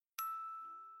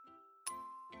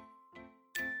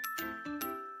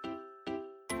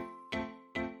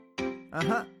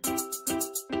I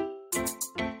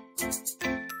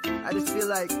just feel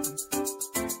like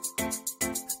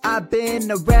I've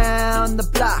been around the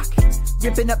block,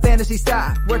 ripping up fantasy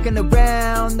stock, working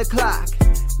around the clock.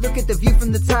 Look at the view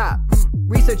from the top.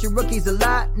 Researching rookies a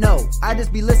lot? No, I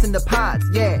just be listening to pods.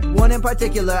 Yeah, one in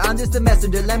particular, I'm just a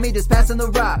messenger. Let me just pass on the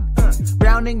rock.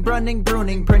 Browning, brunning,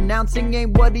 pruning, pronouncing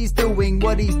ain't what he's doing.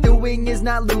 What he's doing is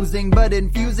not losing, but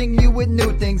infusing you with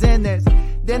new things. And there's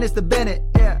Dennis the Bennett,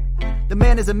 yeah. The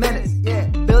man is a menace, yeah.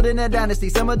 Building a dynasty,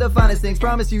 some of the finest things.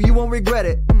 Promise you won't regret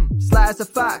it. Sly as a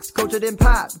fox, cultured in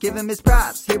pop. Give him his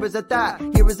props. Here is a thought,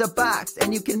 here is a box.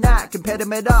 And you cannot compare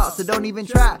them at all, so don't even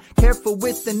try. Careful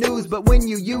with the news, but when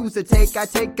you use a take, I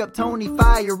take up Tony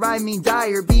Fire. I mean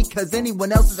Dyer, because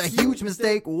anyone else is a huge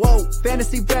mistake. Whoa.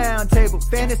 Fantasy round table,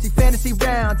 fantasy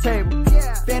round table.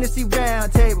 Yeah. Fantasy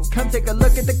round table, come take a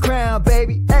look at the crown,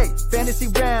 baby. Hey, fantasy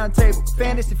round table,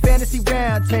 fantasy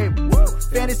round table. Woo.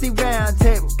 Fantasy round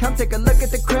table, come take a look at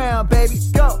the crown, baby.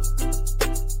 Go.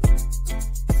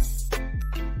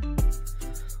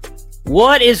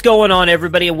 What is going on,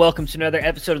 everybody, and welcome to another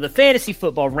episode of the Fantasy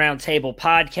Football Roundtable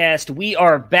podcast. We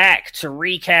are back to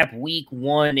recap week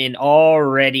one, and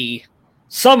already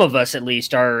some of us, at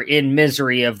least, are in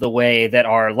misery of the way that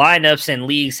our lineups and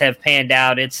leagues have panned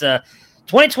out. It's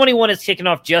 2021 is kicking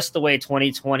off just the way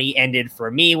 2020 ended for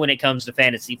me when it comes to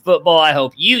fantasy football. I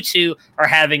hope you two are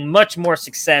having much more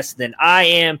success than I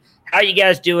am. How are you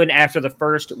guys doing after the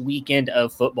first weekend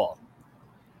of football?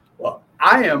 Well,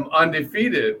 I am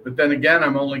undefeated, but then again,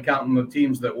 I'm only counting the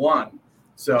teams that won.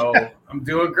 So I'm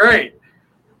doing great.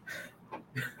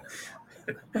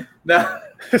 Now,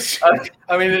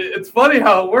 I mean, it's funny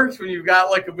how it works when you've got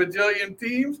like a bajillion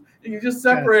teams. You can just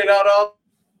separate out all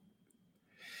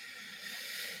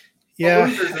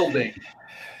building.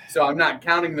 So I'm not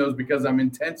counting those because I'm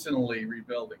intentionally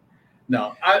rebuilding.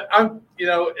 No, I'm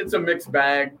it's a mixed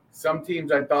bag. Some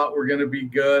teams I thought were going to be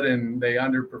good and they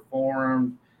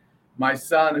underperformed. My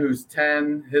son, who's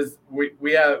 10,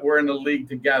 we're in the league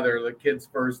together, the Kids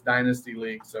First Dynasty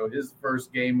League. So his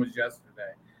first game was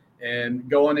yesterday. And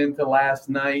going into last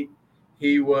night,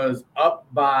 he was up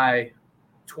by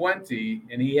 20,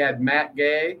 and he had Matt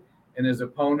Gay, and his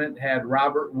opponent had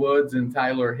Robert Woods and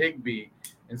Tyler Higbee.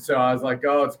 And so I was like,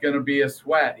 oh, it's going to be a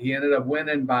sweat. He ended up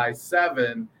winning by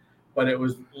 7, but it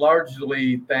was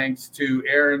largely thanks to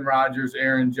Aaron Rodgers,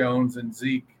 Aaron Jones, and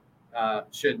Zeke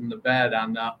shitting the bed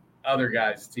on the other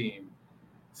guy's team.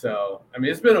 So, I mean,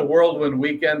 it's been a whirlwind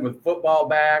weekend with football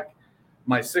back.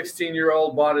 My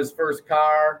 16-year-old bought his first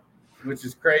car, which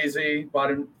is crazy.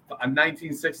 Bought him a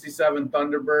 1967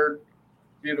 Thunderbird,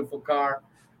 beautiful car.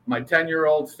 My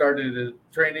 10-year-old started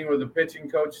training with a pitching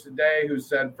coach today who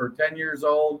said for 10 years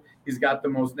old, he's got the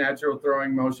most natural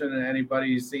throwing motion than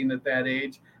anybody he's seen at that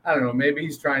age. I don't know, maybe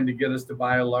he's trying to get us to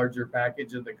buy a larger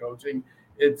package of the coaching.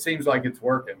 It seems like it's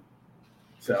working.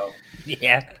 So,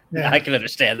 yeah, I can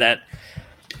understand that.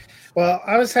 Well,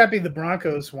 I was happy the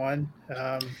Broncos won.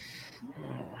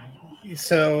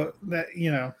 So that,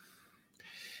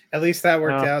 at least that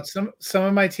worked out. Some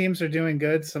of my teams are doing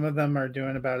good. Some of them are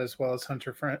doing about as well as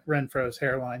Hunter Renfro's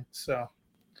hairline. So,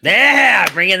 yeah,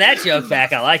 bringing that joke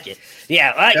back. I like it.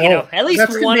 Yeah, at least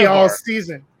that's one be of all our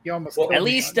season. You almost at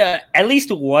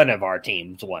least one of our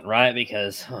teams won, right?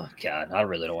 Because I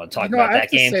really don't want to talk about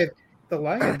that game. Say the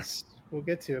Lions. We'll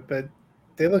get to it, but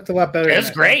they looked a lot better. It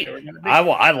was great.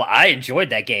 I enjoyed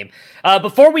that game.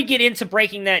 Before we get into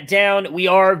breaking that down, we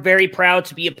are very proud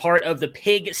to be a part of the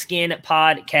Pigskin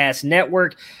Podcast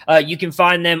Network. You can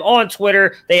find them on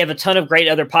Twitter. They have a ton of great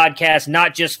other podcasts,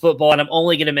 not just football, and I'm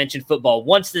only going to mention football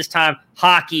once this time: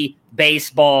 hockey,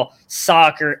 baseball,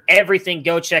 soccer, everything.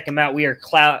 Go check them out. We are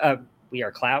proud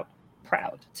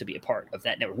to be a part of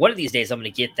that network. One of these days, I'm going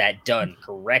to get that done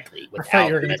correctly. I thought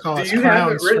you were going to call us Do you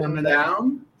have it written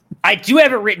down? I do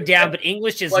have it written down, but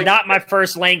English is not my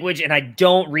first language, and I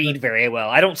don't read very well.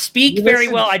 I don't speak very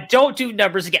well. I don't do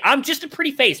numbers again. I'm just a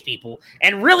pretty face, people,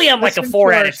 and really, I'm like a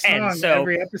 4 out of 10. So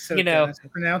every episode,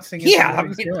 pronouncing.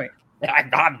 I'm just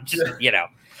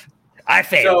I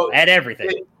fail at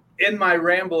everything. In my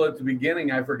ramble at the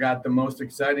beginning, I forgot the most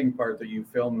exciting part that you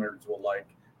film nerds will like.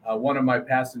 One of my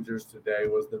passengers today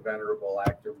was the venerable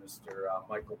actor, Mr.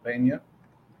 Michael Pena.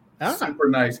 Super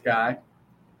nice guy.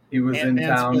 He was in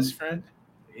town. Best friend.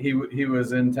 He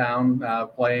was in town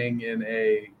playing in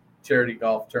a charity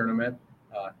golf tournament.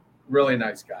 Really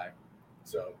nice guy.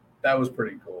 So that was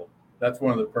pretty cool. That's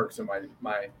one of the perks of my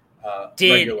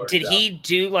regular Did job. he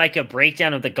do like a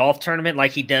breakdown of the golf tournament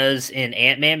like he does in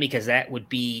Ant-Man? Because that would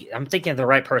be – I'm thinking of the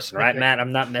right person, right, Matt?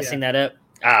 I'm not messing that up.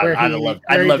 I'd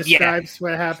love. Describes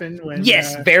what happened when.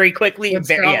 Yes, very quickly. When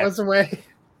Scott was away.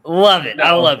 Love it. No.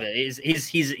 I love it.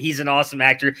 He's an awesome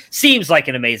actor. Seems like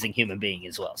an amazing human being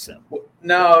as well. So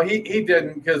no, he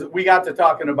didn't, because we got to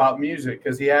talking about music,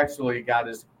 because he actually got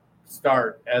his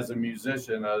start as a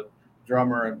musician, a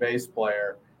drummer and bass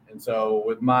player. And so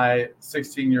with my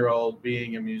 16-year-old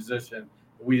being a musician,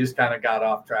 we just kind of got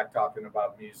off track talking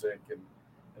about music and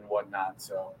whatnot.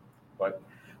 So,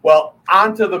 well,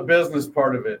 on to the business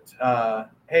part of it.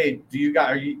 Hey, do you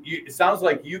guys? It sounds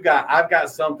like I've got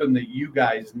something that you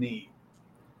guys need,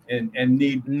 and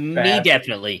need me badly.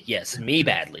 definitely, yes. Me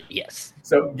badly, yes.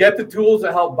 So get the tools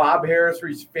that help Bob Harris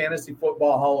reach Fantasy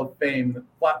Football Hall of Fame.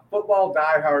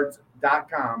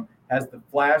 FootballDiehards.com has the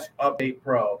Flash Update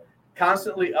Pro,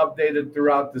 constantly updated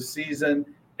throughout the season.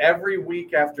 Every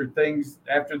week after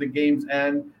the games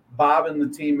end, Bob and the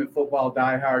team at Football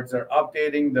Diehards are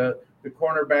updating the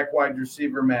cornerback wide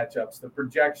receiver matchups, the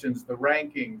projections, the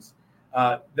rankings.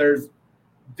 There's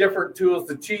different tools,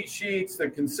 the cheat sheets, the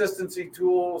consistency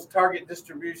tools, target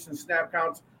distribution, snap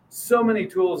counts, so many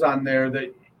tools on there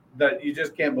that you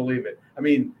just can't believe it. I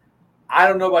mean, I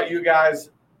don't know about you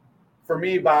guys. For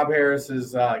me, Bob Harris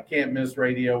is can't miss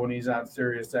radio when he's on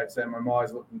Sirius XM. I'm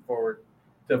always looking forward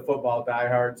to Football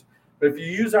Diehards. But if you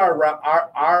use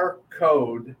our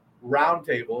code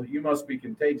Roundtable, you must be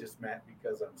contagious, Matt,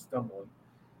 because I'm stumbling.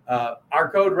 Our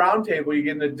code Roundtable, you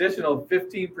get an additional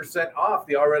 15% off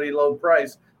the already low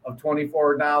price of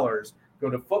 $24. Go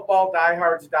to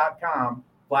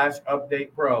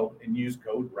footballdiehards.com/update-pro and use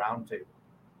code Roundtable.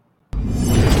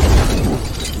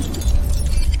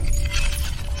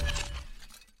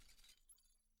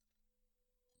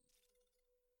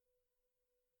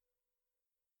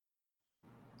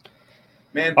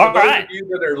 Man, for those of you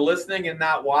that are listening and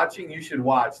not watching, you should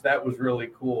watch. That was really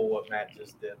cool what Matt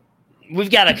just did.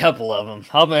 We've got a couple of them.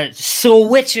 I'm going to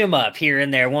switch them up here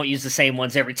and there. Won't use the same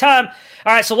ones every time.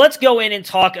 All right, so let's go in and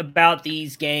talk about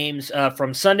these games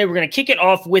from Sunday. We're going to kick it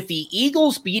off with the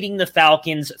Eagles beating the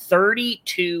Falcons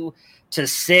 32-6,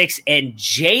 and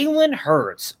Jalen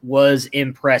Hurts was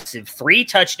impressive. 3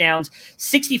 touchdowns,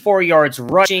 64 yards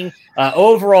rushing.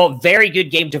 Overall, very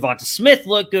good game. Devonta Smith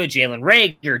looked good. Jalen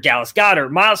Reagor, Dallas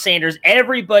Goedert, Miles Sanders,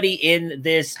 everybody in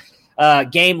this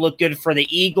game looked good for the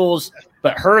Eagles.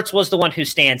 But Hurts was the one who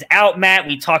stands out, Matt.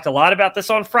 We talked a lot about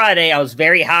this on Friday. I was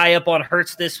very high up on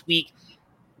Hurts this week.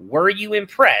 Were you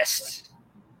impressed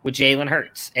with Jalen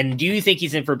Hurts? And do you think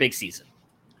he's in for a big season?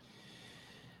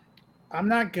 I'm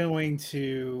not going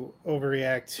to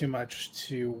overreact too much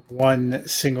to one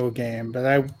single game, but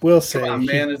I will say, come on,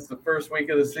 man, it's the first week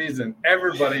of the season.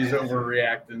 Everybody's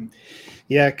overreacting.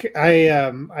 Yeah,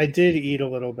 I did eat a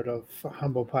little bit of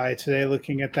humble pie today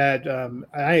looking at that.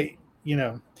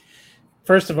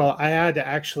 First of all, I had to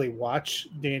actually watch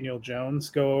Daniel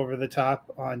Jones go over the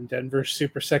top on Denver's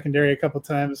super secondary a couple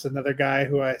times, another guy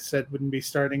who I said wouldn't be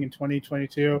starting in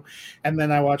 2022. And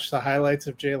then I watched the highlights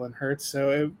of Jalen Hurts.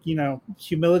 So,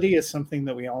 humility is something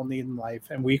that we all need in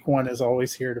life, and week 1 is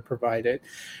always here to provide it.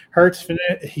 Hurts,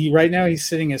 right now he's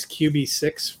sitting as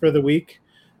QB6 for the week.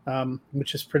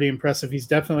 Which is pretty impressive. He's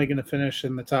definitely going to finish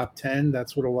in the top 10.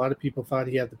 That's what a lot of people thought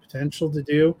he had the potential to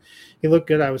do. He looked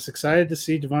good. I was excited to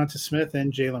see Devonta Smith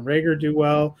and Jalen Reagor do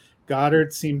well.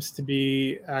 Goddard seems to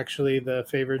be actually the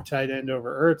favored tight end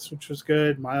over Ertz, which was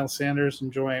good. Miles Sanders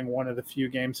enjoying one of the few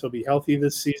games he'll be healthy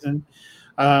this season.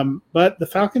 But the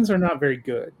Falcons are not very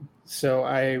good. So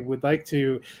I would like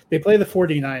to – they play the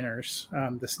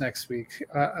 49ers this next week.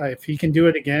 If he can do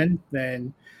it again,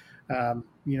 then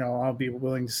I'll be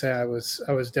willing to say I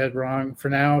was dead wrong. For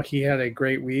now, he had a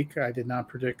great week. I did not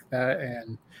predict that,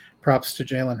 and props to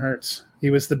Jalen Hurts.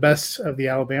 He was the best of the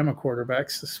Alabama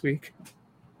quarterbacks this week.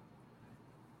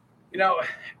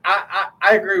 I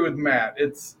agree with Matt.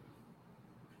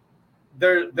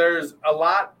 There's a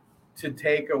lot to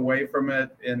take away from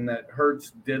it in that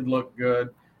Hurts did look good.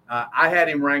 I had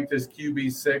him ranked as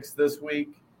QB6 this week.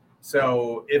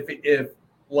 So if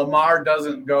Lamar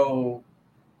doesn't go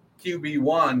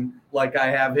QB1 like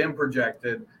I have him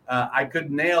projected, I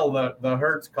could nail the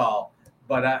Hurts call.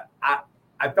 But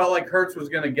I felt like Hurts was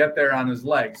going to get there on his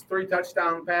legs. 3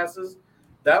 touchdown passes.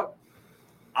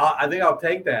 I think I'll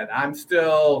take that. I'm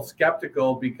still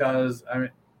skeptical because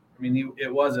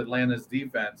it was Atlanta's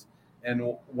defense,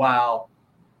 and while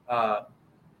I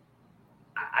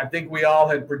think we all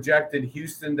had projected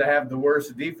Houston to have the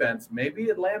worst defense, maybe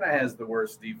Atlanta has the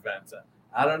worst defense.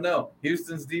 I don't know.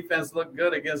 Houston's defense looked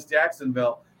good against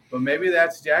Jacksonville, but maybe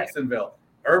that's Jacksonville.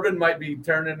 Urban might be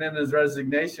turning in his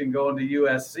resignation going to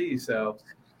USC. So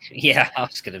Yeah, I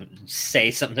was going to say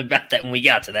something about that when we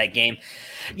got to that game.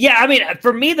 Yeah, I mean,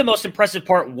 for me, the most impressive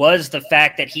part was the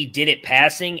fact that he did it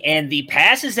passing, and the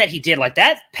passes that he did, like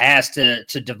that pass to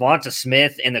Devonta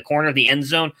Smith in the corner of the end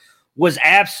zone was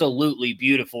absolutely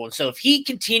beautiful. And so if he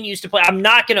continues to play, I'm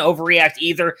not going to overreact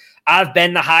either. I've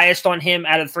been the highest on him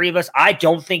out of the three of us. I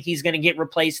don't think he's going to get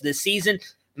replaced this season.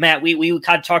 Matt, we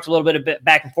kind of talked a little bit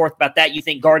back and forth about that. You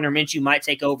think Gardner Minshew might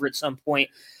take over at some point.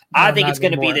 No, I think it's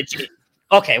going to be the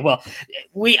 – okay, well,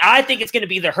 I think it's going to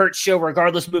be the Hurts show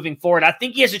regardless moving forward. I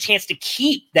think he has a chance to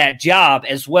keep that job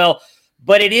as well.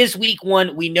 But it is week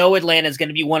one. We know Atlanta is going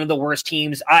to be one of the worst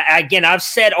teams. I've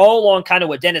said all along kind of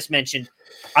what Dennis mentioned.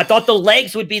 I thought the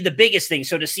legs would be the biggest thing.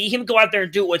 So to see him go out there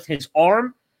and do it with his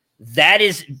arm, that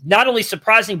is not only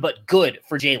surprising, but good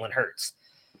for Jalen Hurts.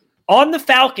 On the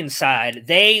Falcons side,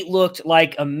 they looked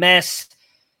like a mess.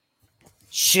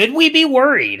 Should we be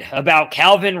worried about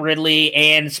Calvin Ridley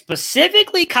and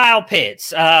specifically Kyle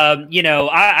Pitts?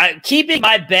 I keeping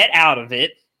my bet out of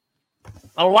it.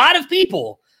 A lot of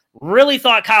people really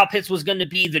thought Kyle Pitts was going to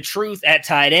be the truth at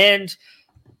tight end.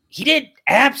 He did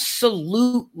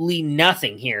absolutely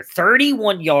nothing here.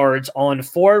 31 yards on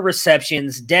 4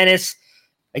 receptions. Dennis,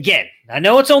 again, I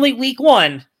know it's only week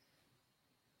one,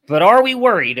 but are we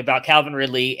worried about Calvin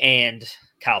Ridley and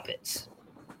Kyle Pitts?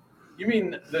 You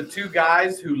mean the two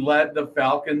guys who led the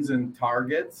Falcons in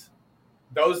targets?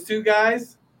 Those two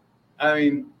guys? I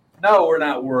mean, no, we're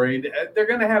not worried. They're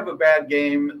going to have a bad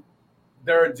game.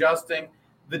 They're adjusting.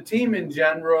 The team in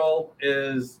general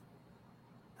is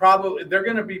probably – they're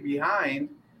going to be behind.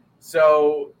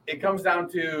 So it comes down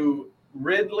to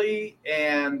Ridley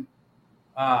and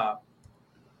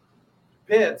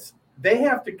Pitts. They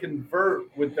have to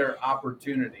convert with their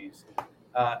opportunities.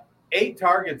 8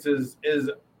 targets is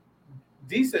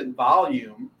decent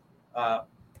volume,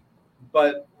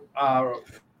 but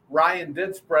Ryan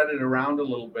did spread it around a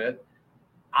little bit.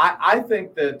 I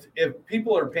think that if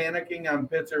people are panicking on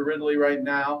Pitts or Ridley right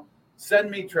now,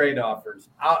 send me trade offers.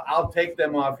 I'll take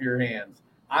them off your hands.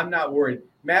 I'm not worried.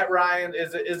 Matt Ryan,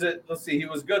 is it? Let's see, he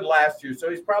was good last year, so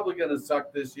he's probably going to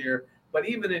suck this year. But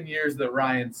even in years that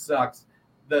Ryan sucks,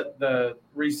 the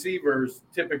receivers,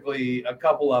 typically a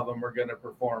couple of them are going to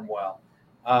perform well.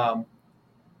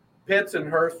 Pitts and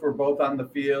Hurst were both on the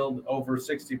field over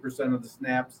 60% of the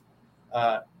snaps.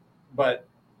 But,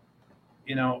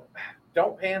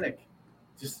 don't panic.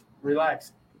 Just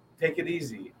relax. Take it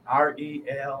easy.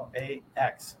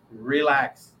 RELAX.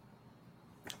 Relax.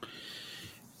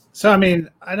 So, I mean,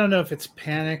 I don't know if it's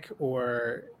panic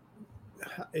or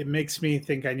it makes me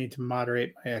think I need to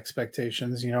moderate my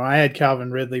expectations. I had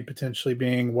Calvin Ridley potentially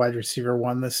being wide receiver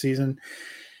 1 this season.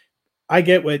 I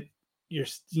get what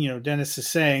Dennis is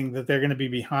saying, that they're going to be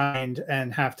behind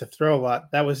and have to throw a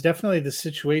lot. That was definitely the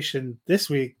situation this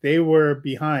week. They were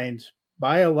behind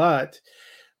by a lot.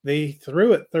 They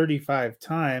threw it 35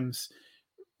 times.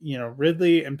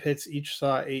 Ridley and Pitts each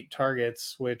saw 8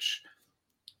 targets, which,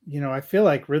 I feel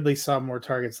like Ridley saw more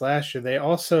targets last year. They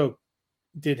also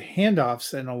did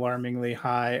handoffs an alarmingly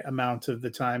high amount of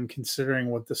the time, considering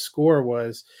what the score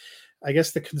was. I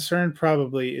guess the concern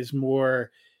probably is more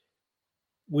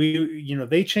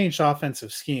they changed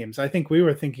offensive schemes. I think we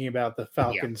were thinking about the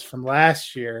Falcons from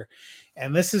last year,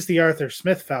 and this is the Arthur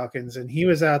Smith Falcons, and he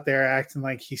was out there acting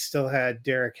like he still had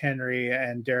Derrick Henry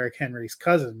and Derrick Henry's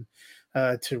cousin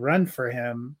to run for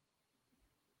him.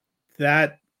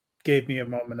 That gave me a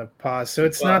moment of pause. So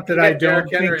it's not that I don't Derrick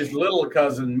think Henry's little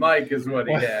cousin Mike is what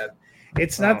he had.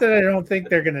 It's not that I don't think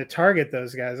they're going to target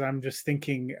those guys. I'm just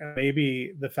thinking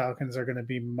maybe the Falcons are going to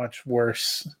be much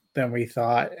worse than we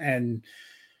thought, and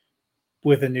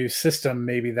with a new system,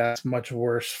 maybe that's much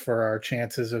worse for our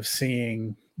chances of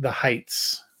seeing the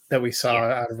heights that we saw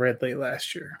out of Ridley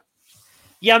last year.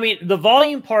 Yeah, I mean, the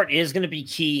volume part is going to be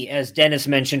key, as Dennis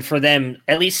mentioned, for them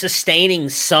at least sustaining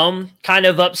some kind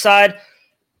of upside.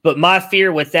 But my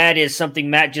fear with that is something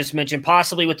Matt just mentioned,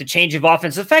 possibly with the change of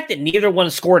offense, the fact that neither one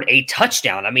scored a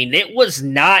touchdown. I mean, it was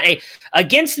not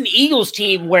against an Eagles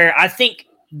team where I think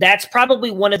that's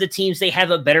probably one of the teams they have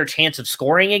a better chance of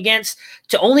scoring against.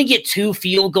 To only get 2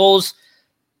 field goals,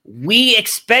 we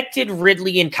expected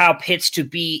Ridley and Kyle Pitts to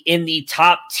be in the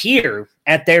top tier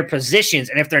at their positions.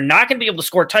 And if they're not going to be able to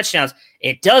score touchdowns,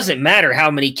 it doesn't matter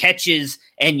how many catches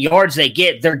and yards they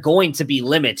get, they're going to be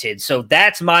limited. So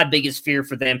that's my biggest fear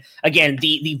for them. Again,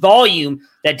 the volume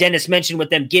that Dennis mentioned with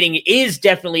them getting is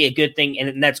definitely a good thing,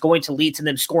 and that's going to lead to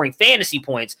them scoring fantasy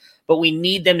points. But we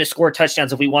need them to score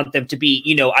touchdowns if we want them to be,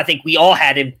 I think we all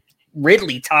had him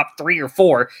Ridley top 3 or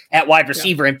 4 at wide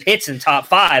receiver and Pitts in top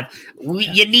 5.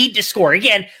 You need to score.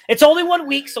 Again, it's only 1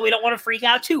 week, so we don't want to freak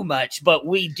out too much, but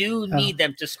we do need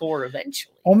them to score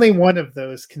eventually. Only one of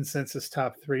those consensus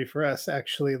top 3 for us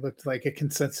actually looked like a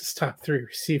consensus top 3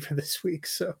 receiver this week.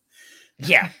 So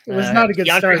yeah, it was not a good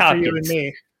start Hopkins. for you and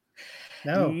me.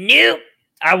 Nope.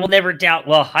 I will never doubt.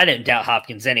 Well, I didn't doubt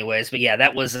Hopkins anyways, but yeah,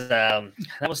 that was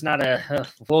not a.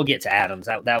 We'll get to Adams.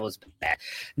 That was bad.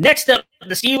 Next up,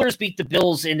 the Steelers beat the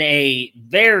Bills in a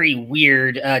very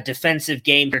weird defensive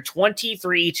game. They're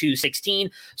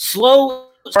 23-16. Slow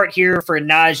start here for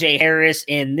Najee Harris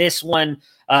in this one.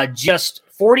 Just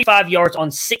 45 yards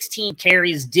on 16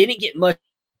 carries. Didn't get much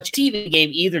receiving game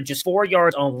either, just 4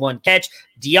 yards on 1 catch.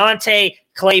 Deontay,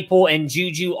 Claypool, and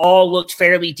Juju all looked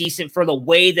fairly decent for the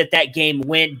way that game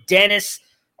went. Dennis,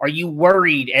 are you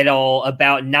worried at all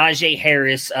about Najee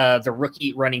Harris, the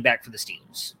rookie running back for the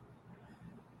Steelers?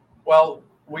 Well,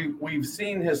 we've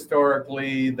seen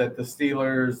historically that the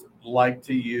Steelers like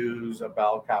to use a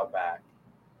bell cow back.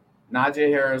 Najee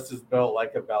Harris is built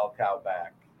like a bell cow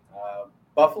back.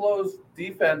 Buffalo's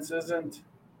defense isn't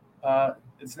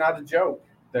it's not a joke.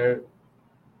 They're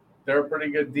a pretty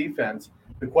good defense.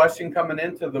 The question coming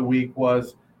into the week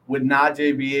was, would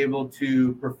Najee be able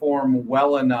to perform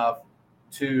well enough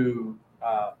to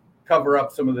cover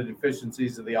up some of the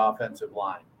deficiencies of the offensive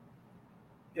line?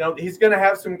 You know, he's going to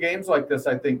have some games like this,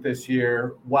 I think, this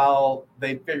year while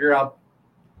they figure out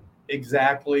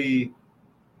exactly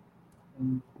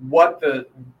what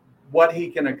he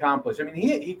can accomplish. I mean,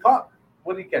 he caught,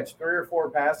 what did he catch, 3 or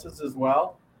 4 passes as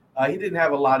well? He didn't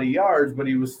have a lot of yards, but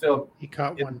he was still. He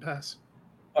caught 1 pass.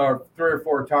 Or 3 or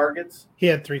 4 targets. He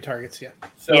had 3 targets, yeah.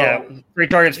 So yeah, 3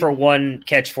 targets for 1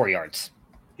 catch, 4 yards.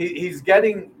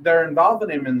 They're involving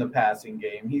him in the passing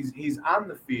game. He's on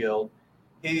the field.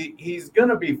 He's going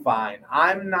to be fine.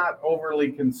 I'm not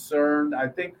overly concerned. I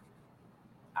think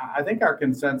our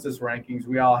consensus rankings,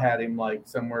 we all had him like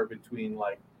somewhere between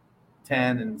like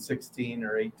 10 and 16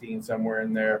 or 18, somewhere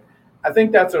in there. I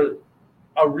think that's a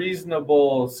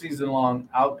reasonable season-long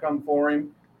outcome for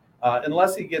him.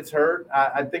 Unless he gets hurt,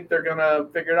 I think they're going to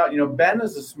figure it out. You know, Ben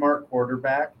is a smart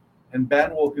quarterback, and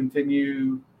Ben will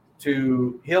continue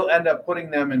he'll end up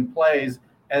putting them in plays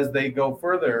as they go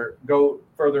further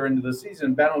into the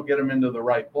season. Ben will get them into the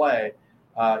right play.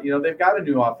 You know, they've got a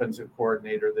new offensive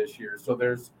coordinator this year, so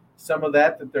there's some of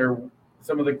that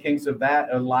some of the kinks of that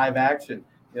are live action.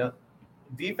 You know,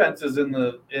 defenses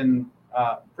in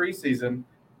preseason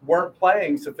weren't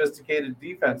playing sophisticated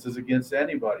defenses against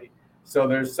anybody. So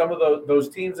there's some of those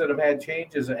teams that have had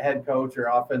changes at head coach or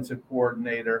offensive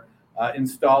coordinator,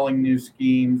 installing new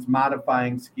schemes,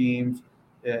 modifying schemes,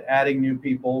 adding new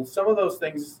people. Some of those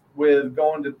things with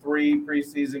going to 3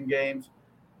 preseason games,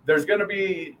 there's going to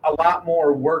be a lot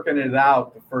more working it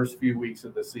out the first few weeks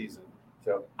of the season.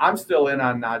 So I'm still in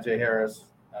on Najee Harris.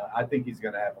 I think he's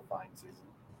going to have a fine season.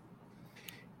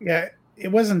 Yeah. It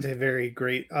wasn't a very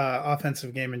great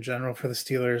offensive game in general for the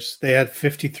Steelers. They had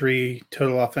 53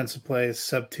 total offensive plays,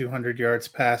 sub 200 yards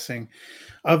passing.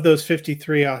 Of those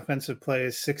 53 offensive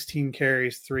plays, 16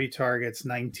 carries, 3 targets,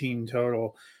 19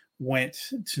 total went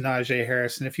to Najee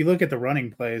Harris. And if you look at the running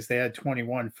plays, they had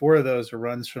 21. 4 of those were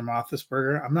runs from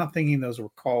Roethlisberger. I'm not thinking those were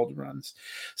called runs.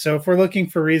 So if we're looking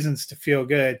for reasons to feel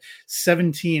good,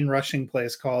 17 rushing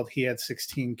plays called. He had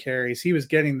 16 carries. He was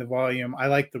getting the volume. I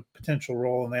like the potential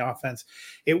role in the offense.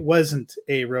 It wasn't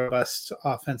a robust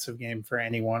offensive game for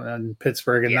anyone in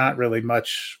Pittsburgh, and not really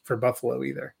much for Buffalo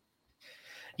either.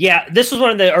 Yeah, this was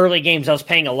one of the early games I was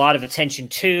paying a lot of attention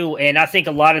to, and I think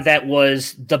a lot of that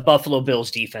was the Buffalo Bills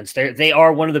defense. They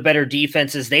are one of the better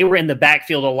defenses. They were in the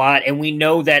backfield a lot, and we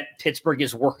know that Pittsburgh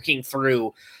is working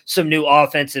through some new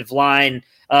offensive line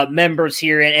members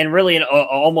here, and really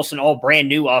almost an all brand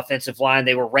new offensive line.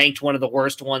 They were ranked one of the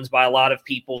worst ones by a lot of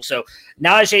people. So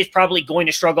Najee is probably going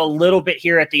to struggle a little bit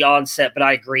here at the onset, but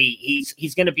I agree.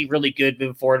 He's going to be really good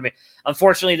moving forward. I mean,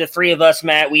 unfortunately, the 3 of us,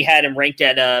 Matt, we had him ranked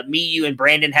at me, you, and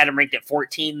Brandon had him ranked at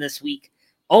 14 this week.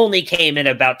 Only came in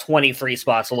about 23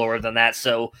 spots lower than that.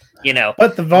 So, you know.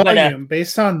 But the volume,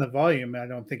 based on the volume, I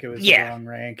don't think it was the wrong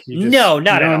rank. No,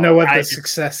 not at all. I don't know what the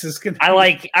success is going to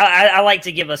be. I like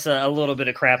to give us a little bit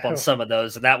of crap on some of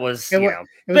those. And that was, it was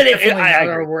definitely not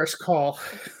our worst call.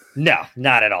 No,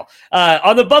 not at all.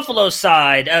 On the Buffalo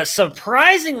side,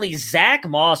 surprisingly, Zach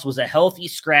Moss was a healthy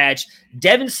scratch.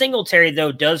 Devin Singletary,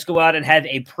 though, does go out and have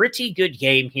a pretty good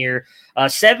game here.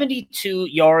 72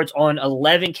 yards on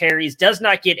 11 carries, does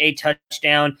not get a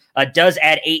touchdown, does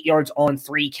add 8 yards on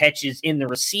 3 catches in the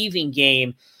receiving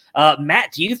game.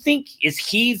 Matt, do you think is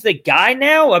he the guy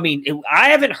now? I mean, I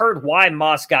haven't heard why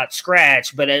Moss got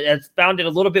scratched, but I found it a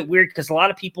little bit weird because a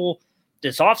lot of people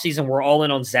this offseason were all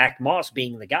in on Zach Moss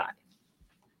being the guy.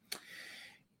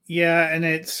 Yeah, and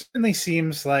it certainly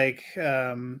seems like,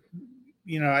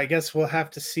 I guess we'll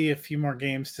have to see a few more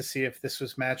games to see if this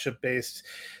was matchup based.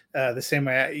 The same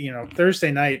way,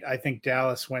 Thursday night, I think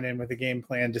Dallas went in with a game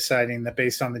plan deciding that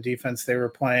based on the defense they were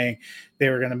playing, they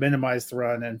were going to minimize the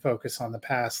run and focus on the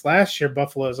pass. Last year,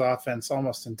 Buffalo's offense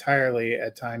almost entirely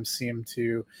at times seemed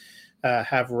to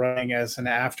have running as an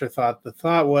afterthought. The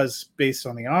thought was based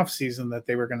on the offseason that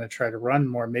they were going to try to run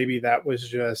more. Maybe that was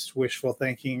just wishful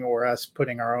thinking or us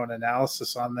putting our own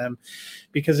analysis on them.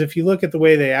 Because if you look at the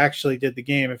way they actually did the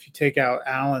game, if you take out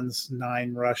Allen's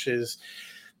 9 rushes,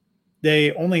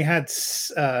 they only had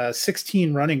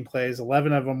 16 running plays.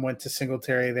 11 of them went to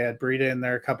Singletary. They had Breida in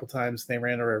there a couple times. They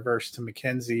ran a reverse to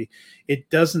McKenzie. It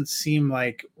doesn't seem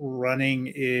like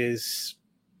running is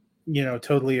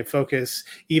totally a focus.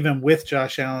 Even with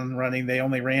Josh Allen running, they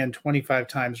only ran 25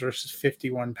 times versus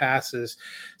 51 passes.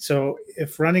 So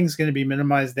if running is going to be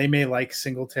minimized, they may like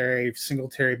Singletary.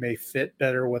 Singletary may fit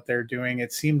better what they're doing.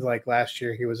 It seemed like last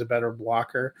year he was a better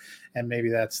blocker, and maybe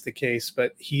that's the case,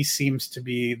 but he seems to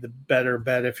be the better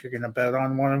bet if you're going to bet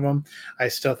on one of them. I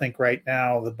still think right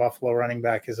now the Buffalo running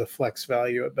back is a flex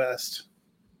value at best.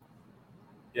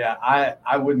 Yeah,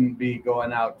 I wouldn't be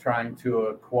going out trying to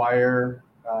acquire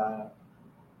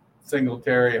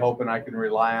Singletary, hoping I can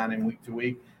rely on him week to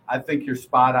week. I think you're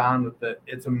spot on with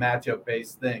it's a matchup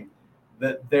based thing.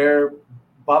 That their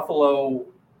Buffalo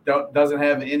doesn't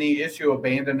have any issue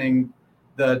abandoning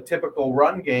the typical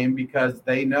run game because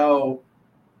they know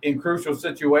in crucial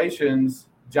situations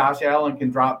Josh Allen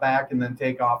can drop back and then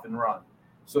take off and run.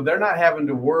 So they're not having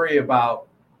to worry about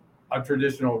a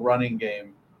traditional running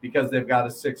game because they've got a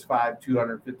 6'5",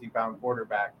 250-pound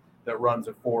quarterback that runs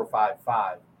a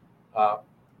 4.55.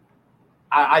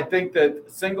 I think that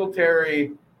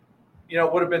Singletary,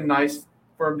 would have been nice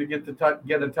for him to get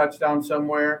a touchdown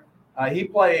somewhere. He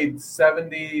played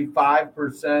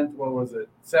 75%. What was it?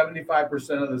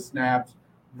 75% of the snaps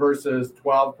versus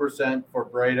 12% for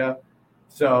Breida.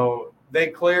 So they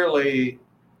clearly,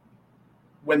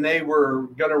 when they were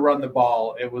going to run the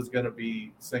ball, it was going to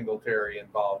be Singletary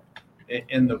involved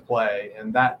in the play,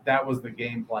 and that was the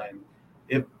game plan.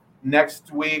 If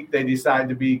next week they decide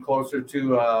to be closer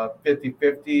to a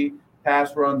 50-50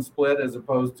 pass run split as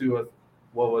opposed to a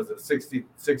 60-40,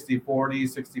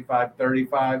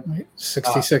 65-35,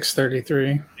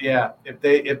 66-33. Yeah, if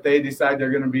they decide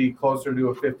they're going to be closer to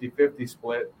a 50-50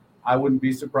 split, I wouldn't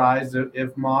be surprised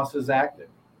if Moss is active.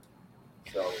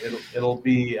 So it'll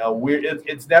be a weird.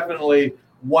 It's definitely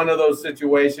one of those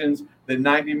situations that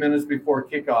 90 minutes before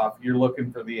kickoff you're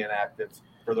looking for the inactives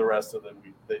for the rest of the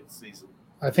season.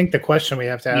 I think the question we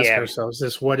have to ask ourselves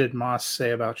is, what did Moss say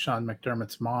about Sean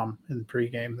McDermott's mom in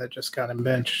pregame that just got him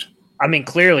benched? I mean,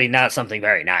 clearly not something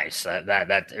very nice.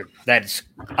 That's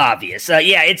obvious.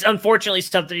 It's unfortunately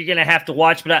something you're going to have to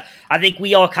watch, but I think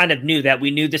we all kind of knew that. We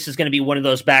knew this is going to be one of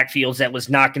those backfields that was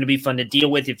not going to be fun to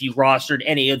deal with if you rostered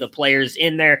any of the players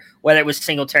in there, whether it was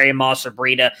Singletary, Moss, or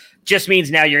Breida. Just means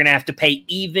now you're going to have to pay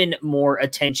even more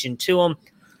attention to them.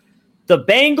 The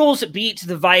Bengals beat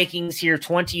the Vikings here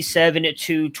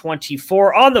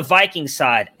 27-24. On the Vikings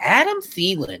side, Adam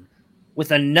Thielen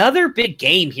with another big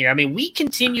game here. I mean, we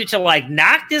continue to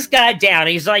knock this guy down.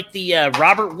 He's like the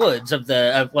Robert Woods of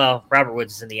Robert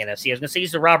Woods is in the NFC. I was going to say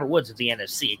he's the Robert Woods of the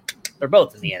NFC. They're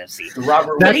both in the NFC. He's the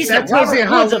Robert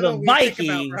Woods of the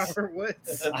Vikings.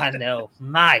 I know.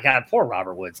 My God, poor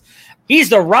Robert Woods. He's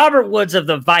the Robert Woods of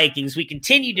the Vikings. We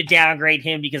continue to downgrade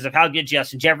him because of how good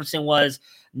Justin Jefferson was.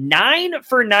 9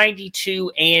 for 92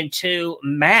 and 2.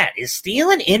 Matt, is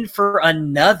Thielen in for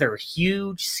another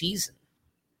huge season?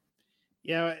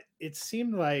 Yeah, it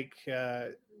seemed like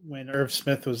when Irv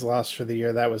Smith was lost for the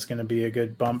year, that was going to be a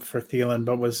good bump for Thielen.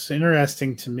 But what's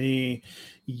interesting to me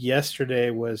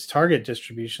yesterday was target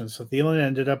distribution. So Thielen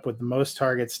ended up with the most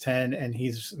targets, 10, and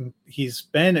he's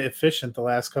been efficient the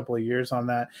last couple of years on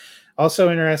that.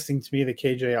 Also interesting to me that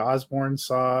KJ Osborne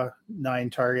saw 9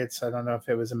 targets. I don't know if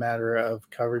it was a matter of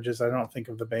coverages. I don't think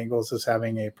of the Bengals as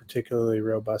having a particularly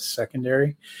robust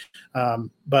secondary.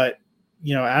 But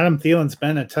Adam Thielen's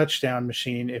been a touchdown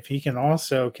machine. If he can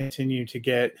also continue to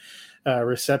get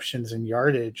receptions and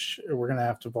yardage, we're going to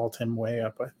have to vault him way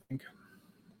up, I think.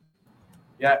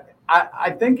 Yeah,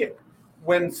 I think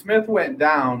when Smith went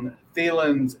down,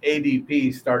 Thielen's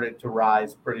ADP started to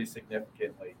rise pretty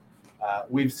significantly.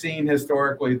 We've seen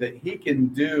historically that he can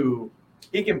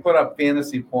put up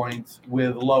fantasy points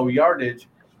with low yardage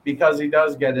because he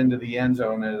does get into the end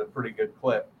zone at a pretty good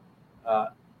clip.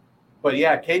 But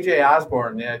yeah, KJ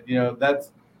Osborne,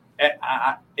 that's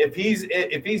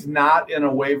if he's not in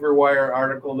a waiver wire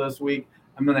article this week,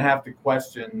 I'm going to have to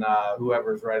question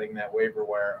whoever's writing that waiver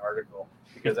wire article,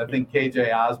 because I think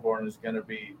KJ Osborne is going to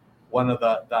be one of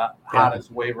the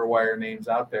hottest waiver wire names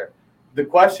out there. The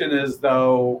question is,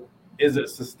 though, is it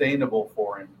sustainable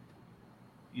for him?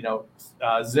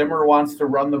 Zimmer wants to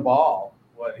run the ball.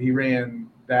 He ran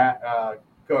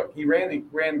Cook. He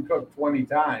ran Cook 20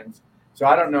 times. So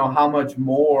I don't know how much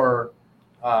more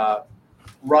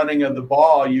running of the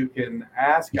ball you can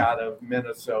ask out of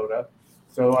Minnesota.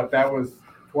 So that was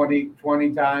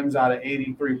 20 times out of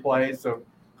 83 plays. So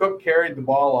Cook carried the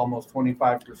ball almost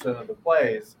 25% of the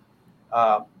plays.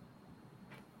 I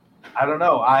don't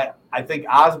know. I think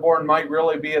Osborne might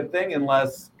really be a thing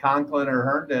unless Conklin or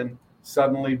Herndon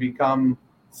suddenly become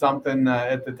something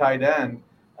at the tight end.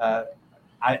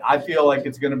 I feel like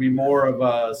it's going to be more of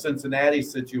a Cincinnati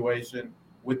situation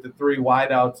with the three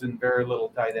wideouts and very little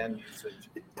tight end usage.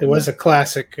 It was a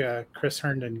classic Chris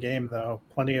Herndon game, though.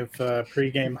 Plenty of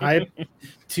pregame hype.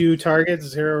 2 targets,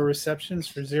 0 receptions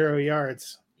for 0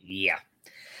 yards. Yeah.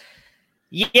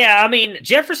 Yeah, I mean,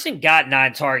 Jefferson got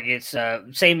 9 targets,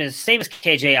 same as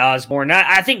KJ Osborne.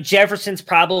 I think Jefferson's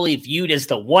probably viewed as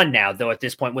the one now, though, at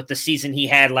this point with the season he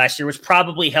had last year, which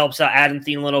probably helps out Adam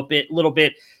Thielen a little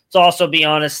bit. To also be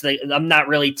honest, I'm not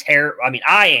really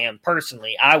I am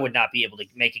personally. I would not be able to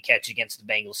make a catch against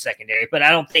the Bengals secondary, but I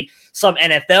don't think some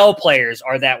NFL players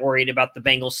are that worried about the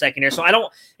Bengals secondary. So I don't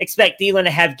expect Thielen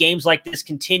to have games like this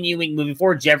continuing moving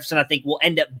forward. Jefferson, I think, will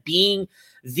end up being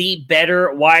the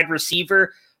better wide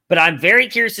receiver, but I'm very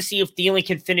curious to see if Thielen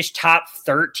can finish top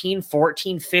 13,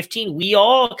 14, 15. We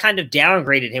all kind of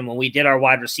downgraded him when we did our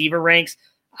wide receiver ranks.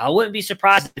 I wouldn't be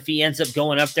surprised if he ends up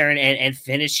going up there and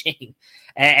finishing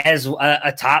as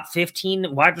a top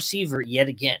 15 wide receiver yet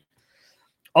again.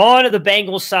 On to the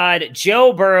Bengals side,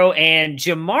 Joe Burrow and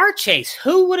Jamar Chase.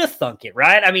 Who would have thunk it,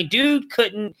 right? I mean, dude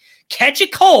couldn't catch a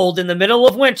cold in the middle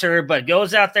of winter, but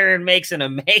goes out there and makes an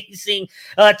amazing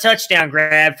touchdown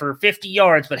grab for 50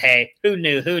 yards. But hey, who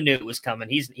knew it was coming?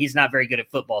 He's not very good at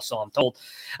football, so I'm told.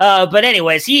 But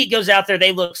anyways, he goes out there.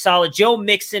 They look solid. Joe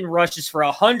Mixon rushes for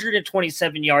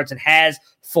 127 yards and has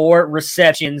 4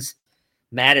 receptions.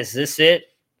 Matt, is this it?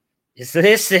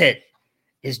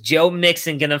 Is Joe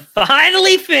Mixon going to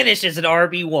finally finish as an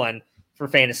RB1 for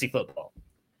fantasy football?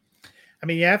 I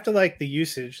mean, you have to like the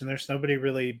usage, and there's nobody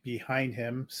really behind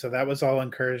him. So that was all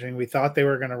encouraging. We thought they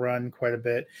were going to run quite a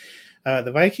bit.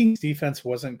 The Vikings defense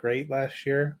wasn't great last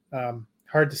year.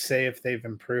 Hard to say if they've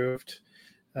improved.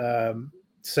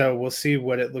 So we'll see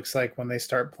what it looks like when they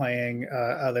start playing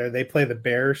they play the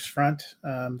Bears front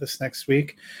this next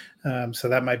week. So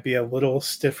that might be a little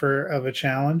stiffer of a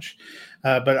challenge.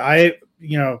 But as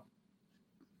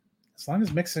long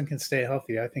as Mixon can stay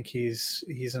healthy, I think he's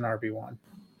an RB1.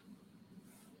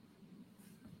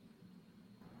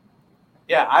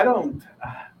 Yeah,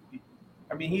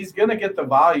 he's going to get the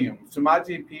volume.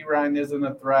 Samaje Perine isn't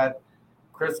a threat.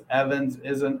 Chris Evans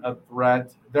isn't a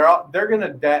threat. They're going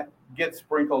to get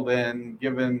sprinkled in,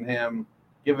 giving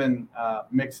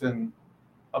Mixon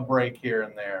a break here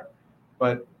and there.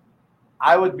 But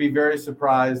I would be very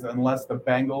surprised, unless the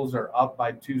Bengals are up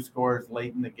by 2 scores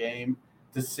late in the game,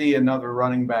 to see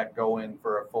Mixon go in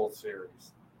for a full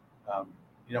series.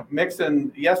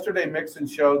 Mixon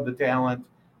showed the talent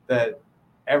that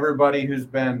everybody who's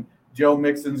been Joe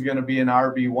Mixon's going to be an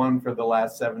RB1 for the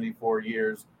last 74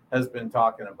 years has been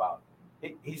talking about.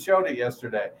 He showed it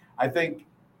yesterday. I think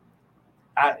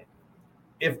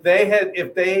if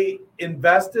they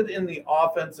invested in the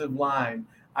offensive line,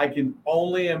 I can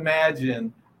only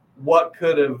imagine what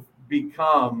could have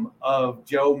become of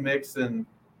Joe Mixon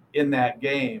in that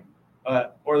game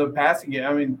or the passing game.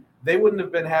 I mean, they wouldn't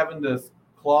have been having to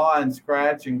claw and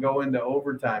scratch and go into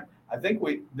overtime. I think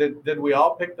did we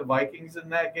all pick the Vikings in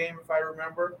that game, if I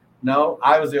remember? No,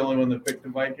 I was the only one that picked the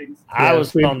Vikings. I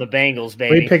was on the Bengals,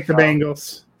 baby. We picked the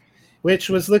Bengals, which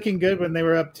was looking good when they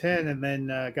were up 10 and then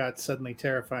got suddenly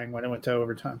terrifying when it went to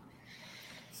overtime.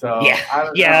 So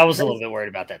I was a little bit worried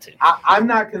about that too. I'm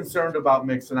not concerned about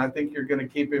Mixon. I think you're going to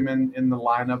keep him in the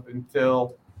lineup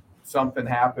until something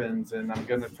happens, and I'm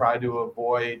going to try to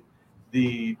avoid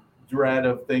the dread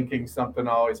of thinking something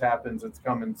always happens. It's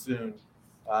coming soon.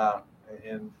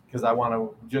 And because I want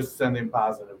to just send him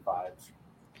positive vibes.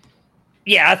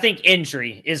 Yeah, I think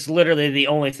injury is literally the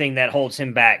only thing that holds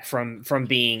him back from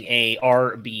being a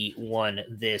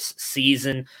RB1 this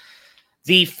season.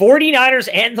 The 49ers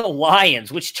and the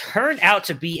Lions, which turned out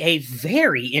to be a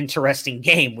very interesting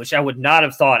game, which I would not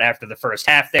have thought after the first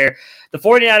half there. The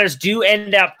 49ers do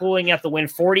end up pulling out the win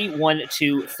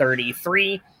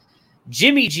 41-33.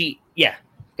 Jimmy G Yeah,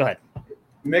 go ahead.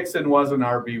 Mixon was an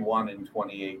RB1 in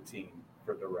 2018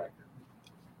 for the record.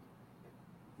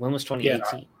 When was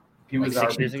 2018? Yeah, he was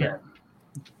RB10.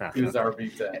 He was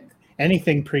RB10.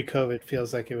 Anything pre-COVID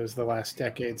feels like it was the last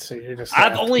decade. So you're just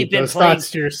I've only been those playing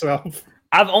thoughts to yourself.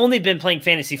 I've only been playing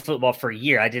fantasy football for a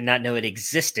year. I did not know it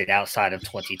existed outside of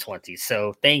 2020.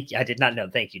 So thank you. I did not know.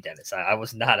 Thank you, Dennis. I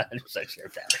was not 100% sure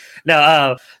of that.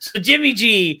 No. So Jimmy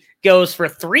G goes for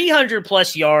 300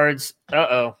 plus yards.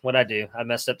 What'd I do? I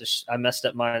messed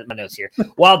up my notes here.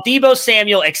 While Deebo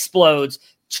Samuel explodes.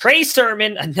 Trey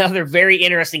Sermon, another very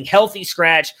interesting healthy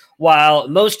scratch, while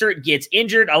Mostert gets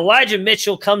injured. Elijah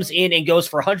Mitchell comes in and goes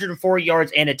for 104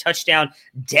 yards and a touchdown.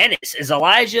 Dennis, is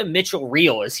Elijah Mitchell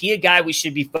real? Is he a guy we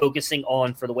should be focusing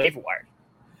on for the waiver wire?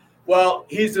 Well,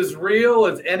 he's as real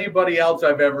as anybody else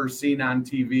I've ever seen on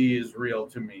TV is real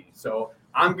to me. So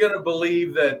I'm going to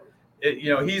believe that,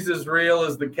 he's as real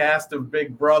as the cast of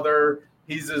Big Brother.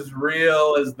 He's as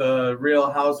real as the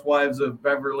Real Housewives of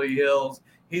Beverly Hills.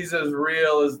 He's as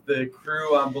real as the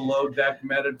crew on Below Deck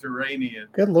Mediterranean.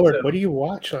 Good Lord, what do you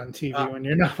watch on TV when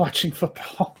you're not watching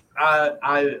football?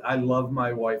 I love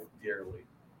my wife dearly.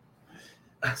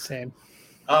 Same.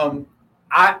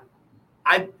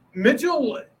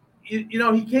 Mitchell,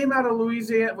 he came out of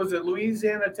Louisiana. Was it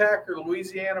Louisiana Tech or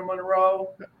Louisiana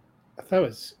Monroe? I thought it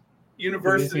was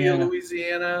University of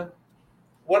Louisiana.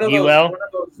 One of UL?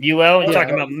 those. UL? You're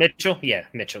talking about Mitchell? Yeah,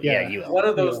 Mitchell. Yeah, UL. One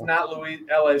of those not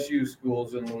LSU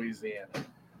schools in Louisiana.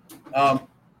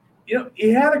 He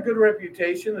had a good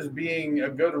reputation as being a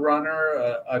good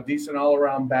runner, a decent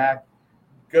all-around back,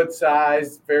 good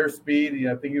size, fair speed.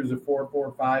 I think he was a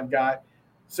 4.45 guy.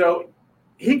 So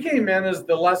he came in as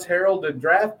the less heralded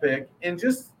draft pick and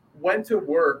just went to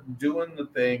work doing the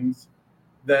things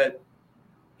that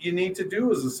you need to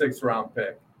do as a sixth-round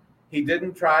pick. He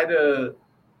didn't try to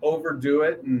overdo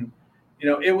it, and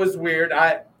it was weird.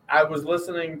 I was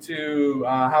listening to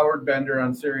Howard Bender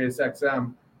on Sirius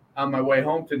XM on my way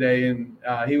home today, and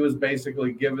he was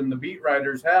basically giving the beat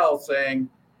writers hell, saying,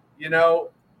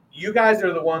 you guys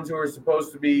are the ones who are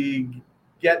supposed to be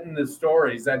getting the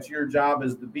stories. That's your job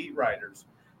as the beat writers.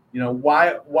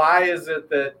 Why is it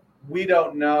that we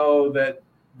don't know that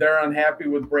they're unhappy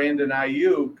with Brandon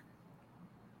Ayuk?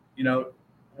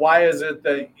 Why is it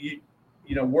that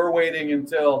we're waiting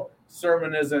until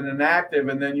Sermon isn't inactive,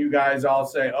 and then you guys all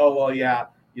say, oh, well, yeah,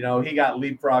 he got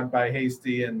leapfrogged by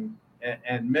Hasty and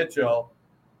Mitchell.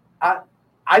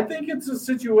 I think it's a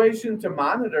situation to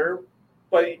monitor,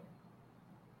 but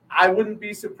I wouldn't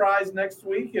be surprised next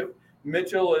week if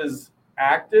Mitchell is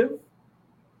active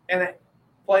and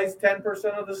plays 10%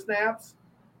 of the snaps.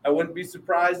 I wouldn't be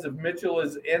surprised if Mitchell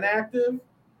is inactive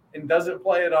and doesn't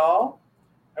play at all.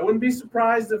 I wouldn't be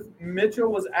surprised if Mitchell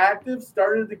was active,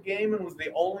 started the game, and was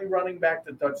the only running back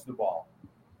to touch the ball.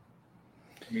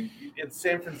 I mean, it's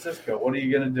San Francisco. What are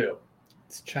you going to do?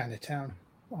 It's Chinatown,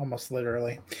 almost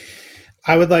literally.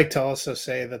 I would like to also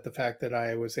say that the fact that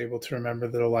I was able to remember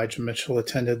that Elijah Mitchell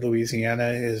attended Louisiana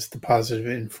is the positive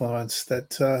influence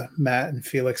that Matt and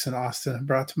Felix and Austin have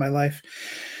brought to my life.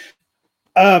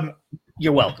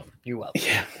 You're welcome.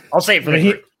 Yeah. I'll say it for the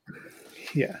group.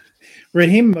 Yeah.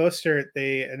 Raheem Mostert,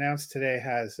 they announced today,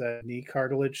 has knee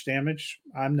cartilage damage.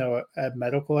 I'm no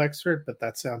medical expert, but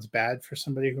that sounds bad for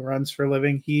somebody who runs for a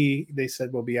living. They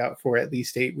said will be out for at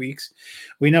least 8 weeks.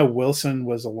 We know Wilson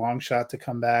was a long shot to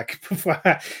come back.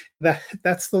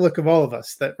 That's the look of all of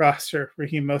us that roster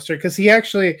Raheem Mostert, because he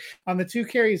actually, on the 2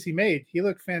 carries he made, he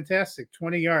looked fantastic.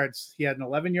 20 yards. He had an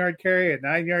 11-yard carry, a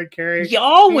 9-yard carry. He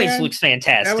always looks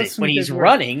fantastic when he's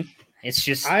running. It's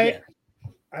just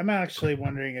I'm actually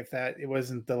wondering if it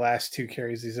wasn't the last 2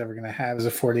 carries he's ever going to have as a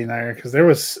 49er, because there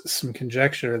was some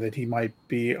conjecture that he might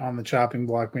be on the chopping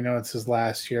block. We know it's his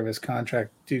last year of his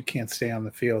contract. Dude can't stay on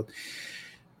the field.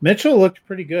 Mitchell looked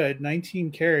pretty good. 19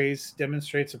 carries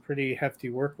demonstrates a pretty hefty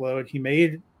workload. He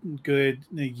made good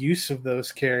use of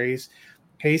those carries.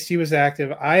 Hasty was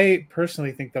active. I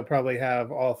personally think they'll probably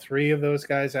have all 3 of those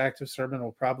guys active. Sermon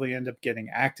will probably end up getting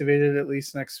activated at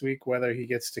least next week. Whether he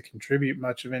gets to contribute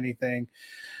much of anything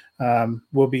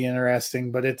will be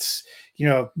interesting. But it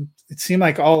seemed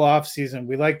like all offseason,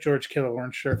 we like George Kittle.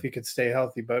 Weren't sure if he could stay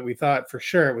healthy, but we thought for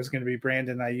sure it was going to be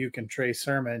Brandon Ayuk and Trey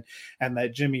Sermon, and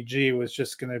that Jimmy G was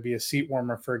just going to be a seat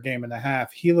warmer for a game and a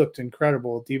half. He looked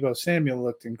incredible. Deebo Samuel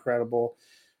looked incredible.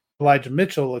 Elijah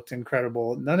Mitchell looked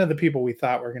incredible. None of the people we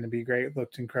thought were going to be great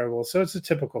looked incredible. So it's a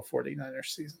typical 49ers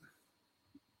season.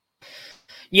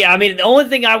 Yeah, I mean, the only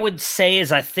thing I would say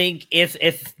is I think if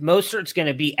Mostert's going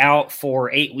to be out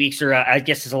for 8 weeks, or I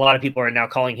guess as a lot of people are now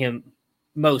calling him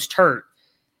most hurt,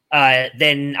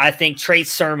 then I think Trey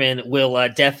Sermon will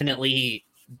definitely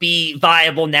be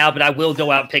viable now, but I will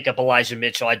go out and pick up Elijah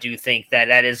Mitchell. I do think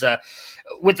that is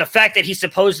with the fact that he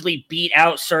supposedly beat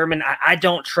out Sermon, I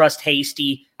don't trust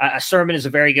Hasty. Sermon is a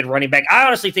very good running back. I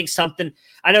honestly think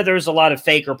I know there was a lot of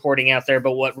fake reporting out there,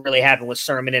 but what really happened with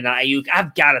Sermon and Ayuk,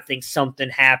 I've got to think something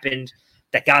happened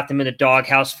that got them in the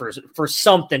doghouse for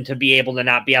something to be able to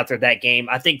not be out there that game.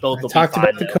 I think both will be fine. Talked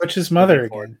about the coach's mother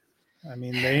again. I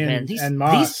mean, and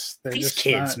Moss. These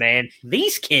kids, man.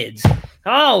 These kids.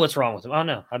 Oh, what's wrong with them? Oh,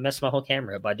 no. I messed my whole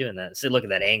camera up by doing that. See, look at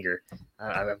that anger.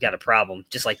 I've got a problem,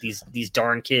 just like these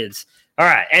darn kids. All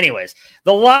right. Anyways,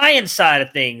 the Lions side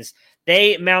of things,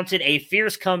 they mounted a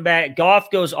fierce comeback.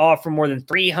 Goff goes off for more than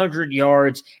 300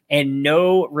 yards, and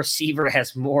no receiver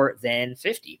has more than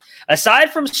 50.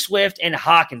 Aside from Swift and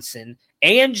Hawkinson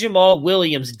and Jamal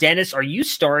Williams, Dennis, are you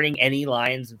starting any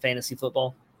Lions in fantasy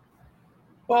football?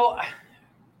 Well,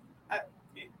 I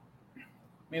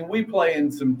mean, we play in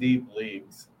some deep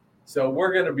leagues, so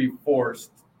we're going to be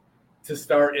forced to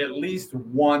start at least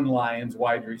one Lions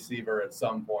wide receiver at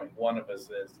some point. One of us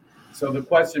is. So the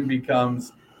question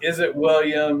becomes, is it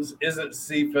Williams? Is it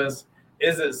Cephas?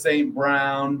 Is it St.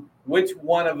 Brown? Which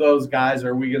one of those guys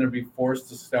are we going to be forced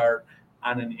to start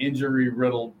on an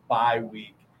injury-riddled bye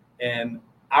week? And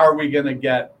are we going to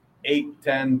get 8,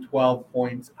 10, 12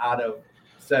 points out of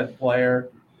said player?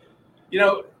 You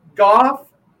know, Goff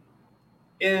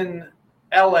in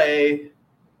L.A.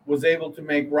 was able to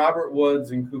make Robert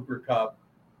Woods and Cooper Kupp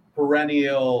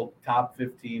perennial top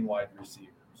 15 wide receivers.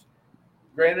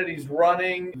 Granted, he's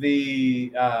running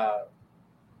the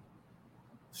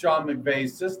Sean McVay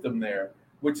system there,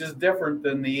 which is different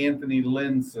than the Anthony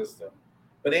Lynn system.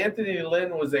 But Anthony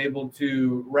Lynn was able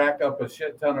to rack up a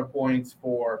shit ton of points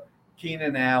for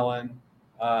Keenan Allen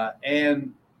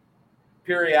and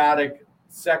periodic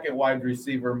second wide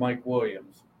receiver Mike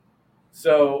Williams.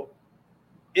 So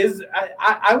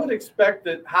I would expect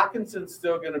that Hawkinson's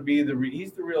still going to be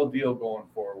he's the real deal going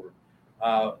forward.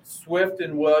 Swift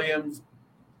and Williams,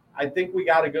 I think we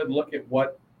got a good look at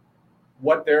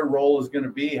what their role is going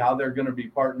to be, how they're going to be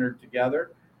partnered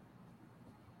together.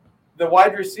 The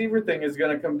wide receiver thing is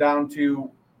going to come down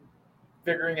to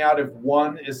figuring out if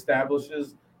one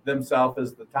establishes themselves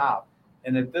as the top.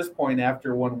 And at this point,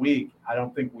 after 1 week, I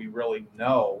don't think we really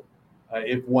know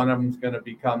if one of them is going to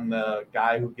become the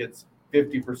guy who gets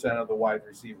 50% of the wide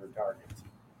receiver targets.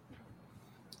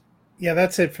 Yeah,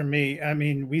 that's it for me. I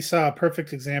mean, we saw a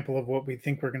perfect example of what we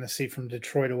think we're going to see from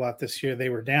Detroit a lot this year. They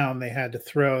were down. They had to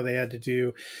throw. They had to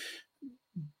do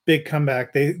big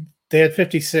comeback. They had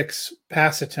 56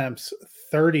 pass attempts.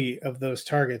 30 of those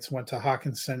targets went to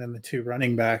Hawkinson and the two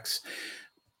running backs.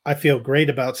 I feel great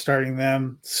about starting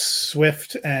them.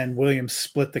 Swift and Williams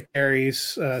split the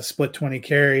carries, split 20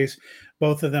 carries.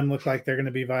 Both of them look like they're going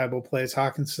to be viable plays.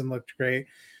 Hawkinson looked great.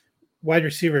 Wide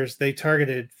receivers, they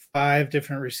targeted 5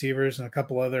 different receivers and a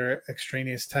couple other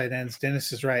extraneous tight ends.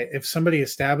 Dennis is right. If somebody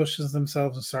establishes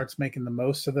themselves and starts making the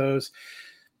most of those,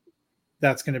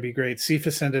 that's going to be great.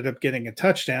 Cephas ended up getting a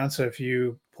touchdown. So if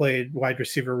you played wide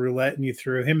receiver roulette and you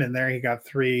threw him in there, he got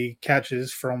 3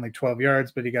 catches for only 12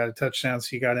 yards, but he got a touchdown. So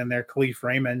he got in there. Khalif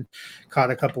Raymond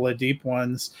caught a couple of deep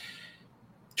ones.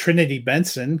 Trinity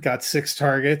Benson got 6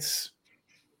 targets.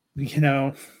 You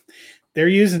know, they're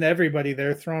using everybody.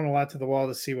 They're throwing a lot to the wall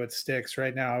to see what sticks.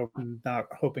 Right now, I'm not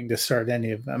hoping to start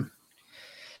any of them.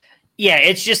 Yeah,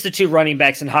 it's just the 2 running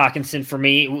backs and Hawkinson for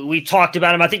me. We talked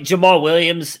about him. I think Jamal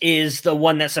Williams is the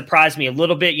one that surprised me a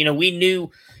little bit. You know, we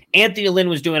knew Anthony Lynn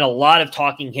was doing a lot of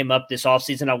talking him up this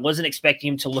offseason. I wasn't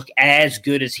expecting him to look as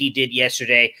good as he did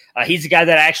yesterday. He's a guy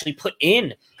that I actually put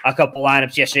in a couple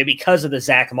lineups yesterday because of the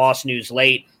Zach Moss news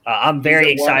late. I'm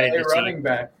very excited to see. Running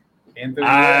back. Anthony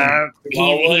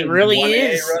Lynn, he really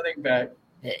is. Running back.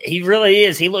 He really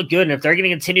is. He looked good, and if they're going to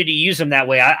continue to use him that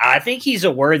way, I think he's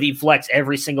a worthy flex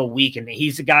every single week, and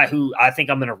he's a guy who I think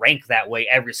I'm going to rank that way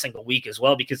every single week as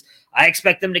well, because I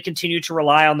expect them to continue to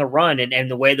rely on the run, and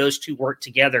the way those two work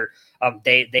together,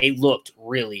 they looked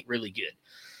really, really good.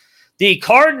 The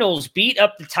Cardinals beat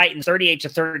up the Titans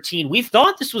 38-13. We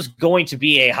thought this was going to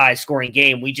be a high-scoring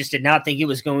game. We just did not think it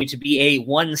was going to be a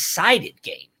one-sided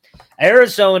game.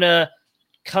 Arizona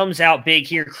comes out big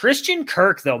here. Christian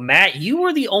Kirk, though, Matt, you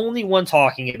were the only one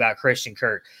talking about Christian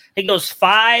Kirk. He goes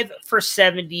 5 for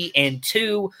 70 and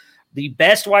 2, the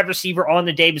best wide receiver on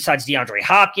the day besides DeAndre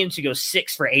Hopkins, who goes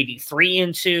 6 for 83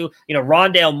 and 2. You know,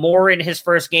 Rondale Moore in his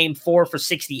first game, 4 for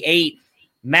 68.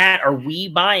 Matt, are we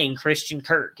buying Christian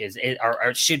Kirk?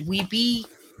 Should we be?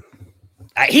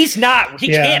 He's not. He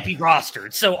can't be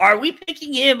rostered. So are we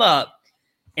picking him up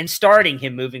and starting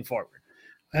him moving forward?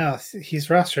 Well, he's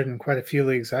rostered in quite a few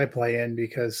leagues I play in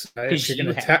because if you're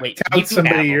going to tout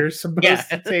somebody, you're supposed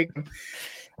to take him.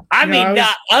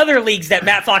 Not other leagues that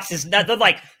Matt Fox is not.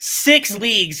 Like 6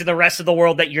 leagues in the rest of the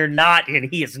world that you're not in.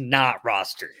 He is not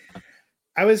rostered.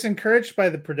 I was encouraged by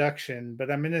the production,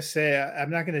 but I'm going to say I'm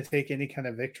not going to take any kind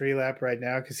of victory lap right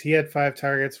now because he had 5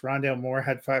 targets. Rondale Moore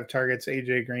had 5 targets.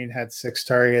 AJ Green had 6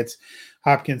 targets.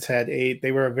 Hopkins had 8.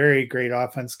 They were a very great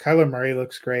offense. Kyler Murray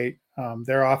looks great.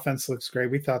 Their offense looks great.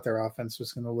 We thought their offense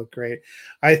was going to look great.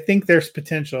 I think there's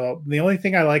potential. The only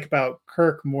thing I like about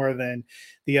Kirk more than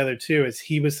the other two is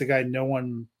he was the guy no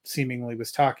one seemingly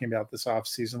was talking about this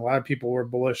offseason. A lot of people were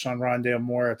bullish on Rondale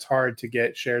Moore. It's hard to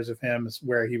get shares of him as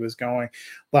where he was going.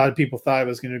 A lot of people thought it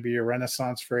was going to be a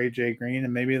renaissance for AJ Green,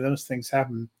 and maybe those things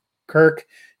happen. Kirk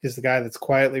is the guy that's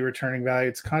quietly returning value.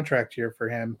 It's a contract year for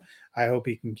him. I hope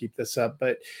he can keep this up.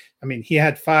 But, I mean, he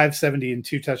had 570 and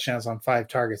 2 touchdowns on 5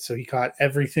 targets, so he caught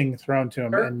everything thrown to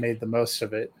him and made the most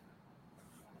of it.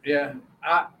 Yeah,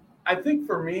 I think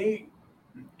for me,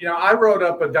 I wrote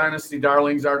up a Dynasty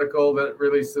Darlings article that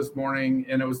released this morning,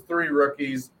 and it was 3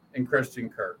 rookies and Christian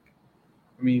Kirk.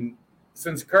 I mean,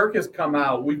 since Kirk has come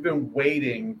out, we've been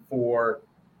waiting for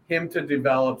him to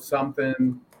develop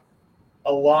something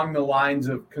along the lines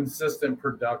of consistent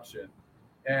production.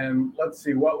 And let's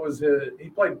see, what was he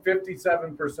played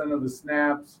 57% of the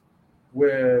snaps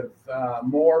with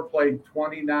Moore played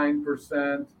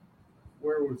 29%.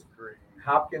 Where was Green?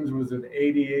 Hopkins was at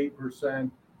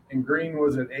 88% and Green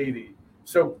was at 80.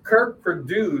 So Kirk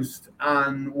produced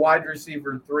on wide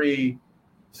receiver 3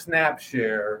 snap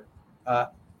share.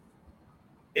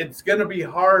 It's going to be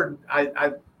hard.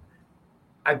 I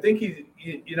think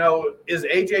is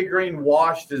AJ Green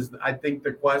washed is I think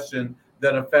the question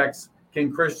that affects can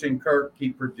Christian Kirk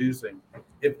keep producing?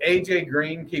 If AJ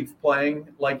Green keeps playing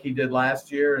like he did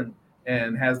last year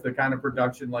and has the kind of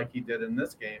production like he did in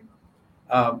this game,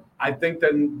 I think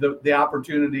then the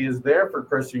opportunity is there for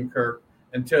Christian Kirk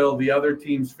until the other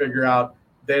teams figure out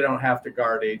they don't have to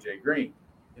guard AJ Green,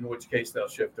 in which case they'll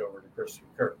shift over to Christian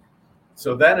Kirk.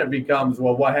 So then it becomes,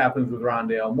 well, what happens with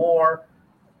Rondale Moore?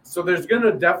 So there's going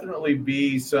to definitely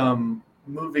be some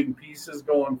moving pieces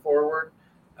going forward.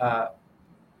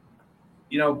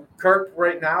 Kirk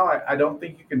right now, I don't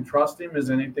think you can trust him as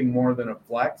anything more than a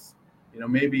flex.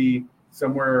 Maybe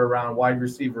somewhere around wide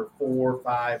receiver 4 or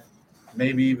 5,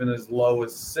 maybe even as low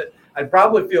as 6. I'd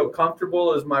probably feel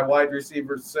comfortable as my wide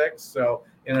receiver 6. So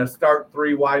in a start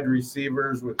 3 wide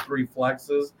receivers with 3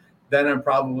 flexes, then I'm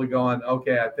probably going,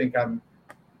 okay, I think I'm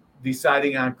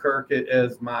deciding on Kirk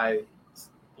as my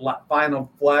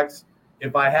final flex.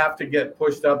 If I have to get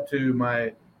pushed up to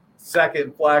my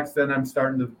second flex, then I'm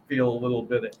starting to feel a little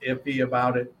bit iffy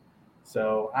about it.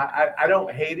 So I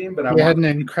don't hate him, but I had an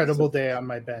incredible day on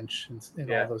my bench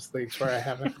in all those leagues where I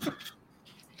haven't.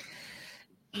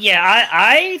 Yeah,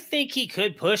 I think he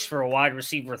could push for a wide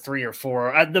receiver 3 or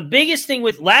 4. The biggest thing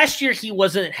with last year, he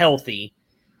wasn't healthy.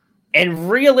 And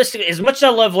realistically, as much as I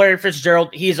love Larry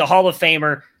Fitzgerald, he's a Hall of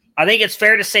Famer. I think it's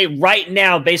fair to say right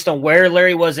now, based on where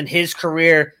Larry was in his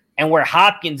career and where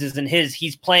Hopkins is in his,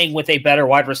 he's playing with a better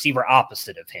wide receiver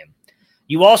opposite of him.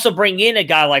 You also bring in a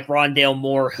guy like Rondale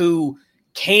Moore who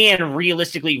can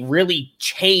realistically really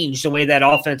change the way that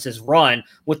offense is run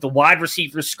with the wide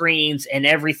receiver screens and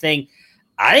everything.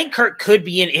 I think Kirk could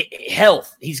be in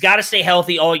health. He's got to stay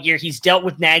healthy all year. He's dealt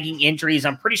with nagging injuries.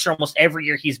 I'm pretty sure almost every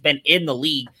year he's been in the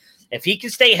league. If he can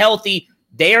stay healthy,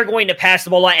 they are going to pass the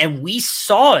ball out, and we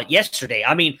saw it yesterday.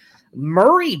 I mean,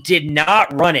 Murray did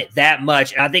not run it that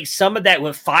much, and I think some of that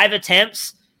with 5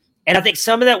 attempts, and I think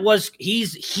some of that was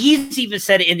he's even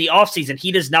said it in the offseason.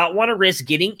 He does not want to risk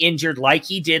getting injured like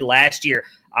he did last year.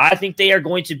 I think they are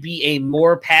going to be a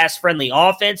more pass-friendly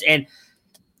offense, and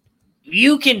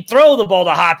you can throw the ball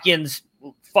to Hopkins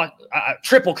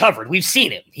triple covered. We've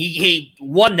seen him. He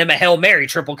won them a Hail Mary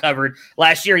triple covered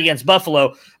last year against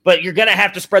Buffalo, but you're going to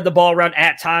have to spread the ball around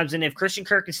at times. And if Christian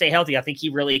Kirk can stay healthy, I think he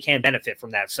really can benefit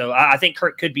from that. So I think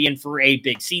Kirk could be in for a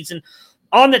big season.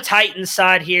 On the Titans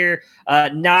side here,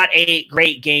 not a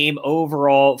great game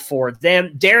overall for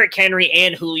them. Derrick Henry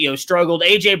and Julio struggled.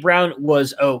 A.J. Brown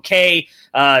was okay.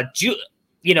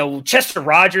 Chester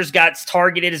Rogers got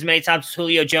targeted as many times as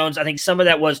Julio Jones. I think some of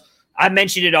that was, I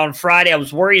mentioned it on Friday. I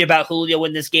was worried about Julio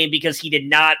in this game because he did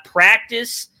not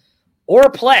practice or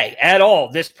play at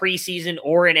all this preseason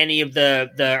or in any of the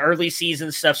early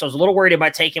season stuff. So I was a little worried it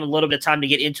might take him a little bit of time to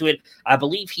get into it. I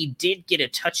believe he did get a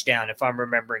touchdown, if I'm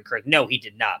remembering correct. No, he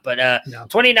did not. But no.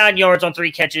 29 yards on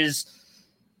 3 catches.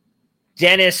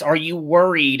 Dennis, are you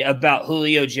worried about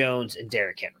Julio Jones and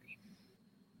Derrick Henry?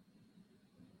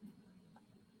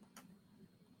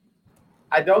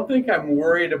 I don't think I'm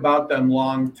worried about them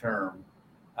long term.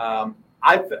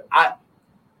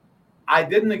 I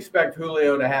didn't expect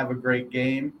Julio to have a great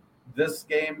game, this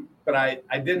game, but I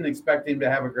didn't expect him to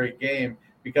have a great game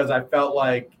because I felt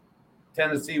like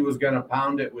Tennessee was going to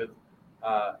pound it with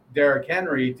Derrick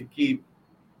Henry to keep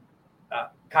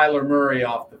Kyler Murray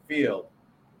off the field.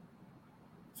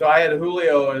 So I had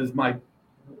Julio as my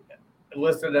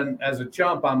listed as a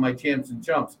chump on my champs and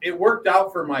chumps. It worked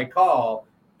out for my call.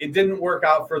 It didn't work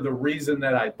out for the reason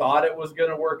that I thought it was going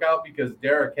to work out because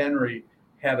Derrick Henry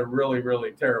had a really,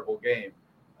 really terrible game.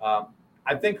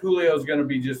 I think Julio is going to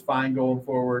be just fine going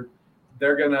forward.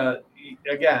 They're going to,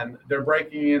 again, they're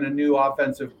breaking in a new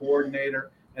offensive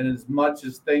coordinator, and as much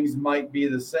as things might be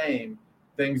the same,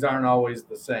 things aren't always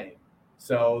the same.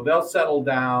 So they'll settle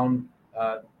down.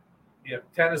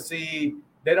 Tennessee,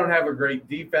 they don't have a great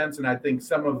defense, and I think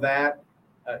some of that,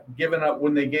 given up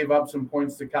when they gave up some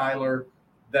points to Kyler,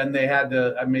 then they had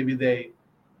to maybe they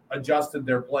adjusted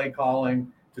their play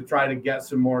calling to try to get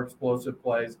some more explosive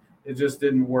plays. It just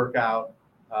didn't work out.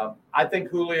 I think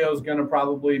Julio is going to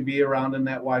probably be around in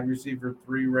that wide receiver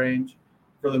 3 range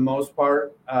for the most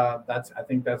part. I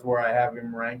think that's where I have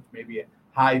him ranked, maybe a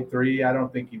high 3. I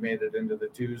don't think he made it into the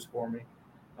 2s for me.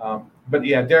 But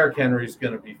yeah, Derrick Henry is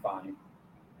going to be fine.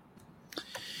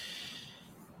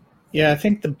 Yeah, I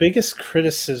think the biggest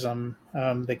criticism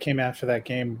that came after that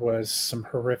game was some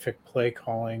horrific play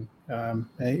calling.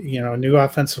 New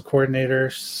offensive coordinator,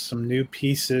 some new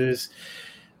pieces.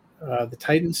 The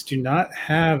Titans do not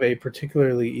have a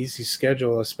particularly easy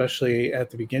schedule, especially at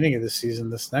the beginning of the season.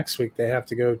 This next week, they have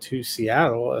to go to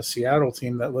Seattle, a Seattle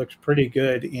team that looked pretty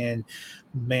good in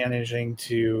managing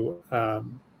to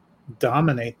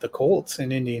dominate the Colts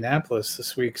in Indianapolis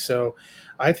this week. So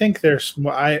I think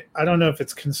I don't know if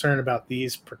it's concern about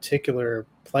these particular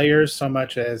players so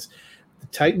much as the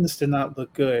Titans did not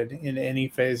look good in any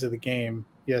phase of the game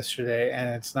yesterday, and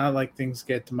it's not like things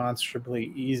get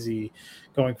demonstrably easy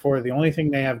going forward. The only thing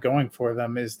they have going for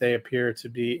them is they appear to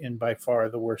be in by far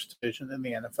the worst division in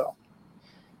the NFL.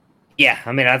 Yeah,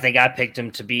 I mean, I think I picked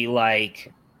them to be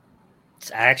like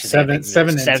actually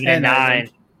 7 and 9.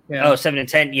 Yeah. Oh, 7 and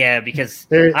 10. Yeah, because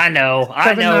I know.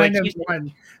 9 and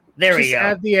 1. There we go.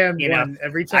 At the end, one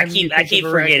every time. I keep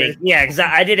forgetting. Yeah, because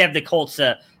I did have the Colts.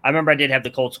 I remember I did have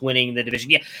the Colts winning the division.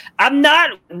 Yeah, I'm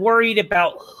not worried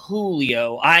about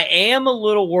Julio. I am a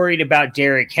little worried about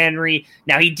Derrick Henry.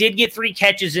 Now, he did get 3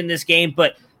 catches in this game,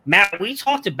 but Matt, we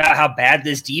talked about how bad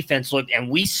this defense looked, and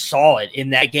we saw it in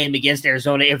that game against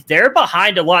Arizona. If they're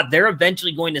behind a lot, they're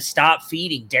eventually going to stop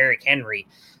feeding Derrick Henry.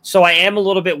 So I am a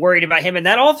little bit worried about him. And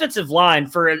that offensive line,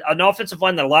 for an offensive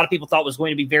line that a lot of people thought was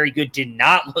going to be very good, did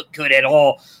not look good at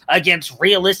all against,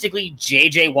 realistically,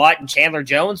 J.J. Watt and Chandler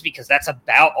Jones, because that's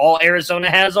about all Arizona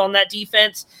has on that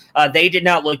defense. They did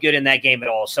not look good in that game at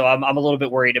all. So I'm a little bit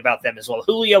worried about them as well.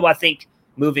 Julio, I think,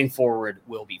 moving forward,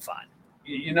 will be fine.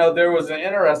 There was an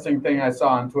interesting thing I saw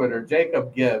on Twitter.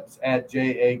 Jacob Gibbs, at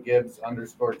JA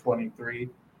Gibbs_23.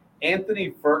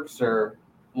 Anthony Ferkser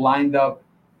lined up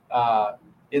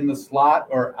in the slot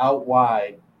or out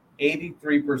wide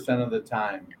 83% of the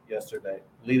time yesterday,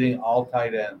 leading all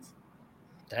tight ends.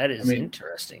 That is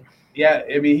interesting. Yeah,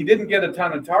 he didn't get a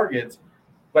ton of targets,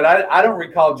 but I don't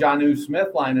recall Jonnu Smith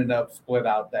lining up split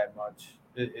out that much.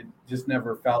 It just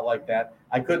never felt like that.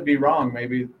 I could be wrong.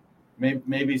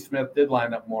 Maybe Smith did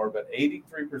line up more, but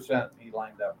 83% he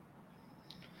lined up.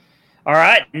 All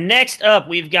right, next up,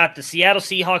 we've got the Seattle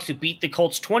Seahawks who beat the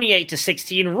Colts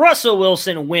 28-16. Russell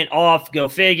Wilson went off, go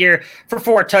figure, for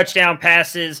 4 touchdown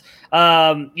passes.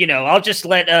 I'll just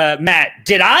let Matt,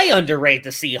 did I underrate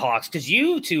the Seahawks? Because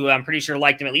you two, I'm pretty sure,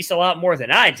 liked him at least a lot more than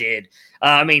I did.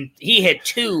 He hit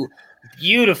 2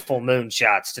 beautiful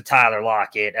moonshots to Tyler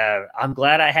Lockett. I'm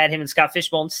glad I had him and Scott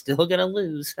Fishbone. Still going to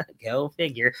lose. Go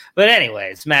figure. But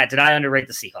anyways, Matt, did I underrate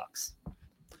the Seahawks?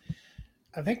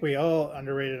 I think we all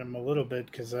underrated them a little bit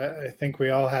because I think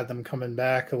we all had them coming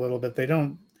back a little bit.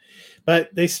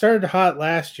 But they started hot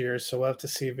last year, so we'll have to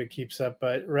see if it keeps up.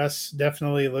 But Russ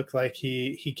definitely looked like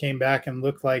he came back and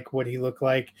looked like what he looked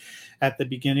like at the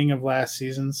beginning of last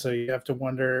season. So you have to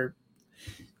wonder,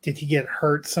 did he get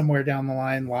hurt somewhere down the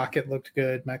line? Lockett looked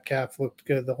good. Metcalf looked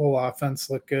good. The whole offense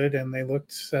looked good, and they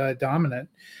looked dominant.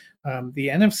 The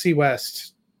NFC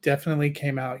West definitely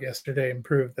came out yesterday and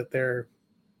proved that they're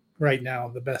right now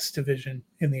the best division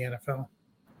in the NFL.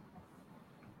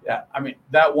 Yeah,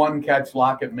 that one catch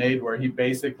Lockett made where he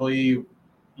basically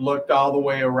looked all the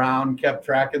way around, kept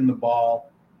tracking the ball.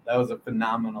 That was a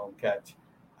phenomenal catch.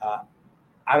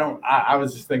 I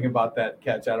was just thinking about that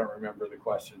catch. I don't remember the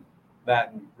question.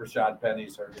 That and Rashad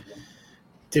Penny's hurt again.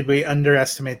 Did we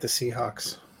underestimate the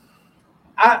Seahawks?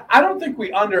 I don't think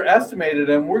we underestimated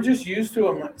them. We're just used to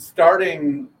them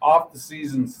starting off the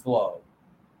season slow.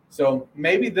 So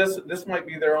maybe this might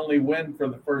be their only win for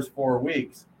the first 4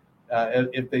 weeks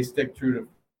if they stick true to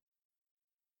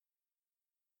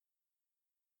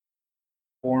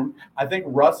form. I think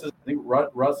Russ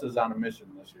is on a mission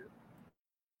this year.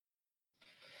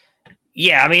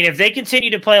 Yeah, I mean, if they continue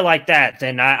to play like that,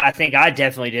 then I think I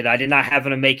definitely did. I did not have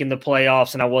them making the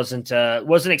playoffs, and I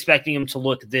wasn't expecting them to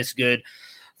look this good.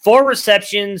 4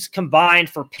 receptions combined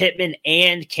for Pittman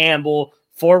and Campbell.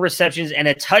 4 receptions and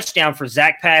a touchdown for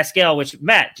Zach Pascal, which,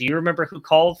 Matt, do you remember who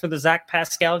called for the Zach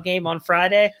Pascal game on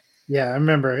Friday? Yeah, I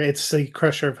remember. It's the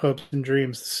crusher of hopes and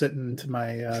dreams sitting to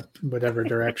my whatever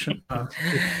direction.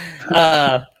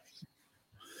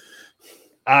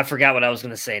 I forgot what I was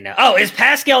going to say now. Oh, is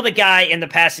Pascal the guy in the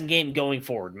passing game going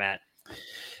forward, Matt?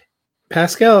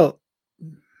 Pascal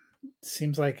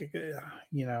seems like,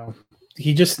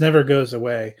 he just never goes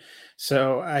away.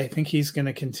 So I think he's going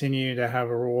to continue to have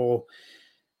a role.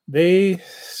 They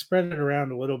spread it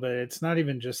around a little bit. It's not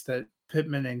even just that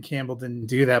Pittman and Campbell didn't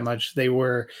do that much. They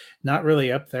were not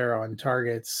really up there on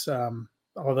targets,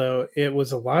 although it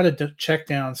was a lot of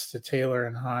checkdowns to Taylor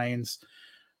and Hines.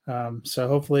 So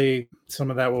hopefully some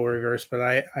of that will reverse, but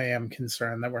I am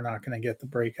concerned that we're not going to get the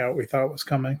breakout we thought was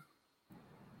coming.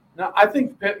 No, I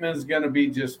think Pittman's going to be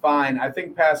just fine. I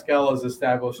think Pascal is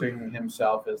establishing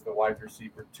himself as the wide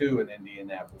receiver 2 in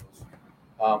Indianapolis.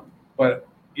 But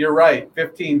you're right.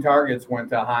 15 targets went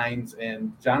to Hines,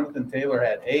 and Jonathan Taylor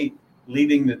had 8,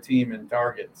 leading the team in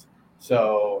targets.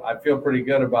 So I feel pretty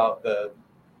good about the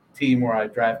team where I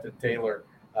drafted Taylor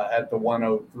at the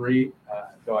 103,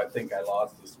 though I think I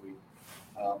lost this week.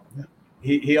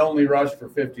 He only rushed for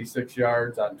 56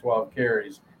 yards on 12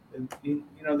 carries. They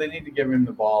need to give him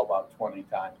the ball about 20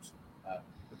 times.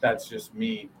 But that's just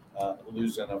me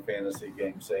losing a fantasy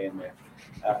game saying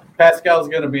that. Pascal's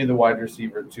going to be the wide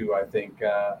receiver 2, I think.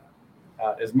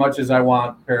 As much as I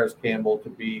want Paris Campbell to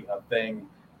be a thing,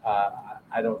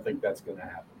 I don't think that's going to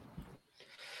happen.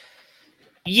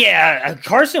 Yeah,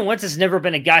 Carson Wentz has never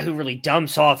been a guy who really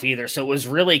dumps off either, so it was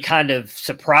really kind of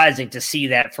surprising to see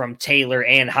that from Taylor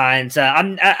and Hines.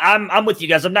 I'm with you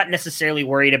guys. I'm not necessarily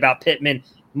worried about Pittman,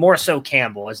 more so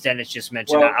Campbell, as Dennis just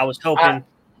mentioned. Well, I was hoping,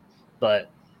 but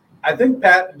I think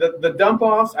the dump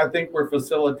offs I think were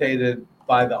facilitated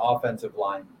by the offensive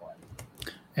line play,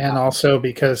 and also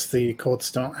because the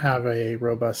Colts don't have a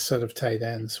robust set of tight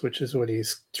ends, which is what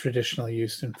he's traditionally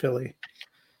used in Philly.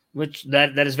 Which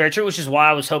that is very true, which is why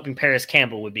I was hoping Paris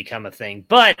Campbell would become a thing.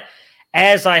 But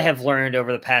as I have learned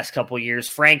over the past couple of years,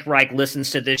 Frank Reich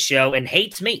listens to this show and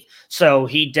hates me. So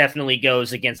he definitely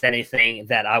goes against anything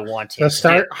that I want to. So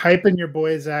start hyping your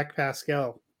boy Zach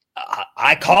Pascal.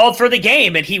 I called for the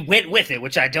game and he went with it,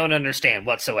 which I don't understand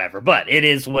whatsoever, but it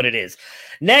is what it is.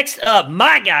 Next up,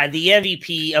 my guy, the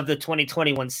MVP of the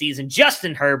 2021 season,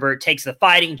 Justin Herbert, takes the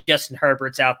fighting Justin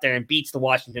Herberts out there and beats the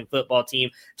Washington football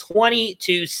team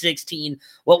 22-16.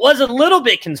 What was a little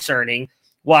bit concerning,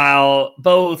 while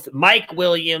both Mike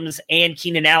Williams and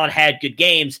Keenan Allen had good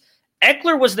games,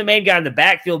 Eckler was the main guy in the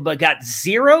backfield but got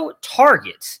 0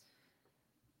 targets.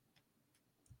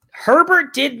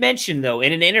 Herbert did mention, though,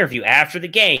 in an interview after the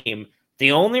game,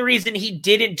 the only reason he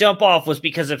didn't jump off was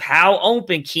because of how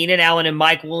open Keenan Allen and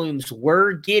Mike Williams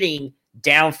were getting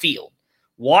downfield.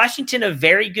 Washington, a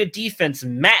very good defense.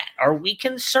 Matt, are we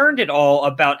concerned at all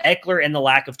about Eckler and the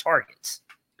lack of targets?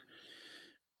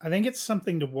 I think it's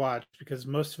something to watch because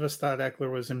most of us thought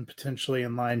Eckler was potentially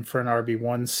in line for an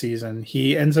RB1 season.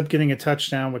 He ends up getting a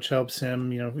touchdown, which helps him,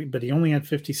 but he only had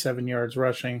 57 yards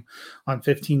rushing on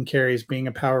 15 carries. Being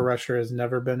a power rusher has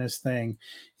never been his thing.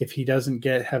 If he doesn't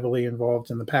get heavily involved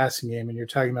in the passing game, and you're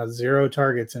talking about 0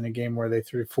 targets in a game where they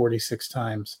threw 46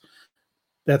 times,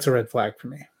 that's a red flag for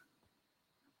me.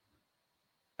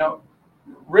 Now,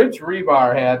 Rich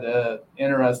Rebar had an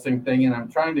interesting thing, and I'm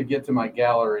trying to get to my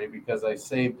gallery because I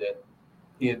saved it.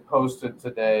 He had posted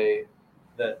today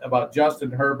about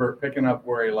Justin Herbert picking up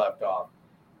where he left off.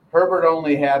 Herbert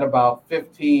only had about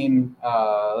 15.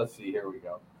 Let's see, here we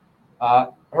go.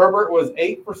 Herbert was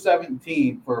 8 for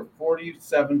 17 for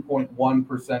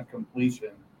 47.1%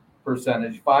 completion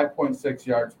percentage, 5.6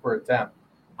 yards per attempt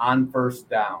on first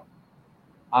down.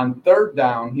 On third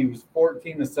down, he was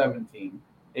 14 to 17.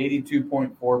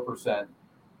 82.4%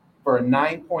 for a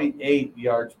 9.8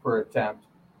 yards per attempt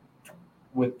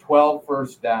with 12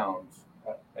 first downs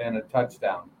and a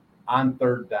touchdown on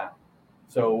third down.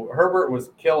 So Herbert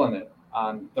was killing it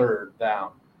on third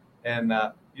down. And,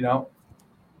 I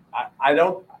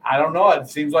don't know. It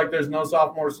seems like there's no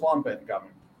sophomore slump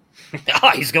incoming. Oh,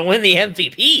 he's going to win the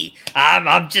MVP.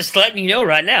 I'm just letting you know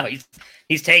right now.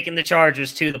 He's taking the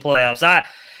Chargers to the playoffs.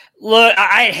 Look,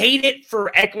 I hate it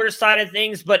for Eckler's side of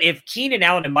things, but if Keenan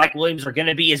Allen and Mike Williams are going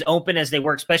to be as open as they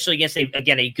were, especially against,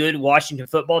 a good Washington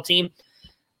football team,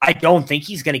 I don't think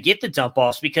he's going to get the dump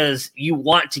offs because you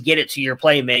want to get it to your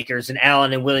playmakers and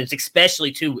Allen and Williams,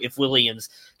 especially too if Williams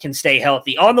can stay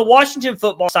healthy. On the Washington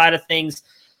football side of things,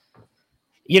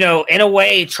 in a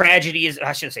way, tragedy is,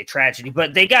 I shouldn't say tragedy,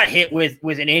 but they got hit with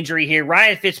an injury here.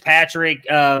 Ryan Fitzpatrick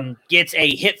gets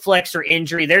a hip flexor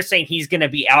injury. They're saying he's going to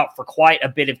be out for quite a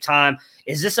bit of time.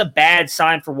 Is this a bad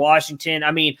sign for Washington?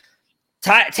 I mean,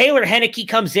 Taylor Heinicke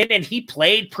comes in and he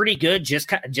played pretty good,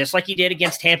 just like he did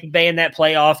against Tampa Bay in that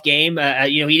playoff game.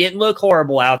 He didn't look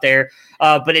horrible out there,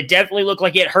 but it definitely looked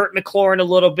like it hurt McLaurin a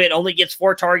little bit. Only gets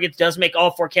 4 targets, does make all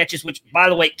 4 catches, which, by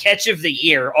the way, catch of the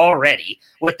year already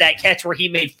with that catch where he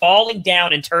made falling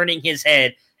down and turning his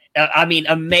head.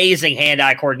 Amazing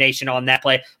hand-eye coordination on that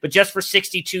play. But just for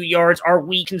 62 yards, are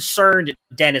we concerned,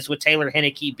 Dennis, with Taylor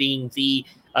Heinicke being the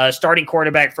starting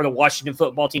quarterback for the Washington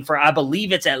football team for, I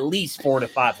believe it's at least 4 to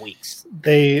 5 weeks?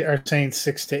 They are saying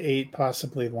 6 to 8,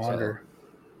 possibly longer.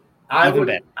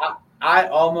 So I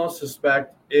almost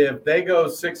suspect if they go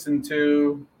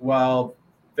 6-2 while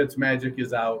Fitzmagic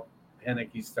is out,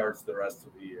 Heinicke starts the rest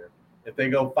of the year. If they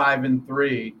go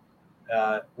 5-3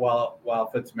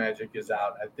 while Fitzmagic is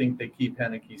out, I think they keep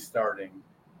Heinicke starting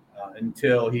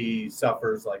until he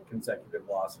suffers like consecutive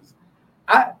losses.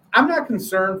 I'm not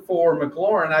concerned for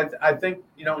McLaurin. I think,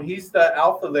 he's the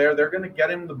alpha there. They're going to get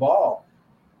him the ball.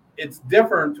 It's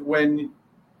different when,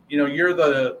 you're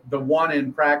the one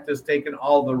in practice taking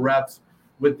all the reps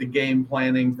with the game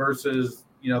planning versus,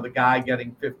 the guy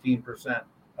getting 15%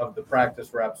 of the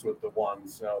practice reps with the one.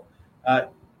 So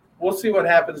we'll see what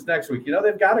happens next week.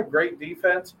 They've got a great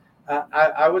defense.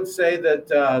 I would say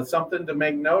that something to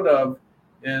make note of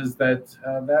is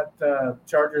that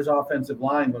Chargers offensive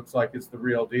line looks like it's the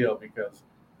real deal because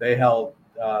they held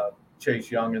Chase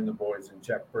Young and the boys in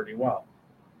check pretty well.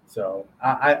 So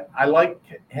I like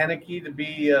Heinicke to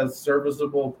be a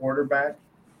serviceable quarterback.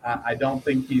 I don't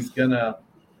think he's going to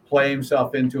play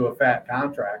himself into a fat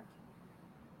contract.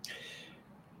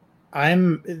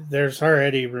 There's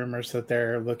already rumors that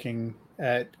they're looking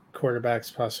at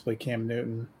quarterbacks, possibly Cam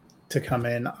Newton, to come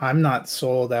in. I'm not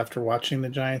sold after watching the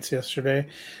Giants yesterday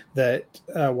that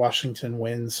Washington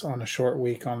wins on a short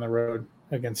week on the road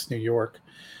against New York.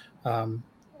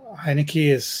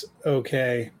 Heinicke is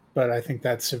okay, but I think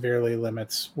that severely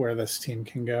limits where this team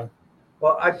can go.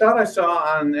 Well, I thought I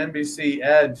saw on NBC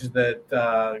Edge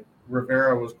that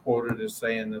Rivera was quoted as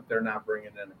saying that they're not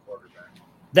bringing in a quarterback.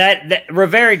 That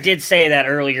Rivera did say that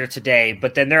earlier today,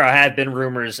 but then there have been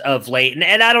rumors of late.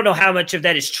 And I don't know how much of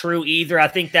that is true either. I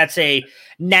think that's a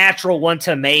natural one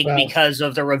to make because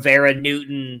of the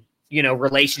Rivera-Newton,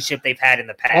 relationship they've had in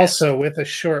the past. Also, with a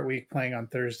short week playing on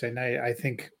Thursday night,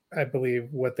 I believe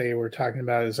what they were talking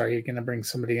about is, are you going to bring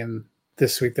somebody in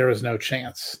this week? There was no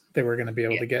chance they were going to be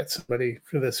able to get somebody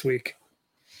for this week.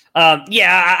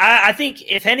 I think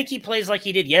if Heinicke plays like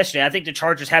he did yesterday, I think the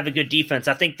Chargers have a good defense.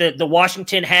 I think that the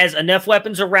Washington has enough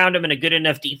weapons around him and a good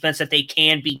enough defense that they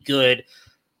can be good.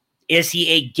 Is he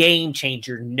a game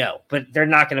changer? No, but they're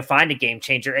not going to find a game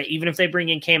changer. Even if they bring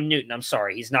in Cam Newton, I'm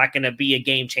sorry. He's not going to be a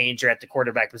game changer at the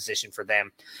quarterback position for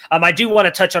them. I do want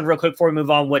to touch on real quick before we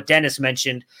move on what Dennis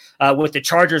mentioned with the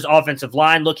Chargers offensive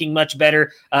line looking much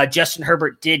better. Justin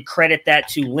Herbert did credit that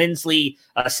to Lindsley,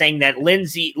 saying that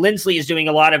Lindsley is doing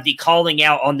a lot of the calling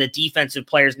out on the defensive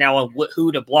players now on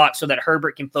who to block so that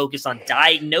Herbert can focus on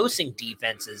diagnosing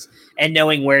defenses and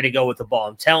knowing where to go with the ball.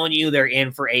 I'm telling you, they're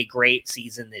in for a great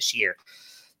season this year.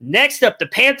 Next up, the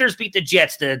Panthers beat the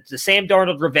Jets, the Sam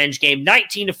Darnold revenge game,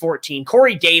 19-14.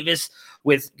 Corey Davis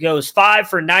goes 5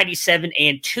 for 97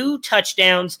 and 2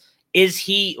 touchdowns. Is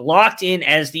he locked in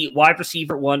as the wide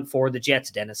receiver 1 for the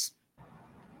Jets, Dennis?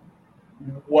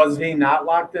 Was he not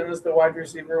locked in as the wide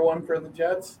receiver 1 for the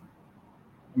Jets?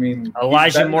 I mean,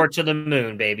 Elijah Moore to the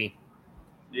moon, baby.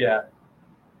 Yeah.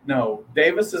 No,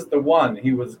 Davis is the one.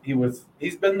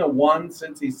 He's been the one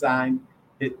since he signed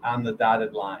it on the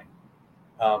dotted line.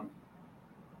 I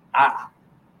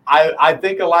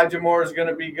think Elijah Moore is going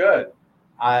to be good.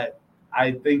 I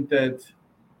think that,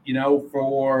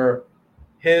 for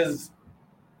his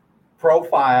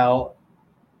profile,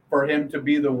 for him to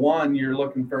be the one, you're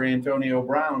looking for Antonio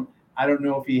Brown. I don't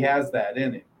know if he has that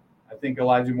in it. I think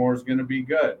Elijah Moore is going to be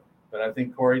good, but I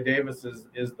think Corey Davis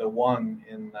is the one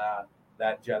in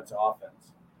that Jets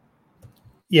offense.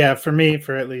 Yeah, for me,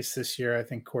 for at least this year, I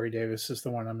think Corey Davis is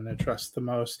the one I'm going to trust the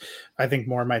most. I think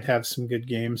Moore might have some good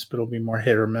games, but it'll be more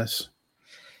hit or miss.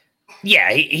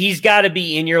 Yeah, he's got to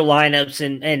be in your lineups.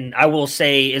 And I will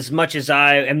say, as much as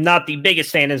I am not the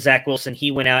biggest fan of Zach Wilson,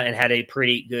 he went out and had a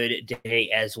pretty good day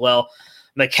as well.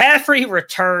 McCaffrey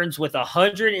returns with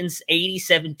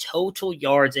 187 total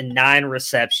yards and 9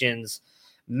 receptions.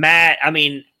 Matt, I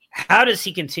mean, how does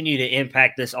he continue to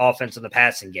impact this offense in the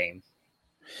passing game?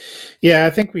 Yeah, I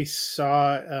think we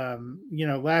saw,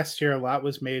 last year a lot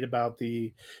was made about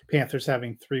the Panthers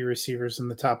having 3 receivers in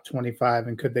the top 25,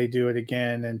 and could they do it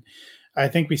again? And I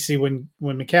think we see when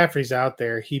McCaffrey's out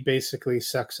there, he basically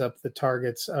sucks up the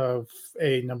targets of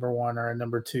a number 1 or a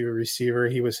number 2 receiver.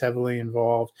 He was heavily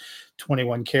involved,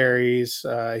 21 carries.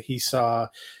 He saw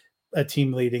a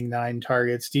team leading 9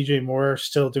 targets. DJ Moore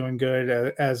still doing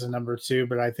good as a number 2,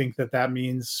 but I think that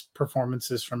means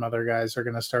performances from other guys are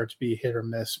going to start to be hit or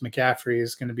miss. McCaffrey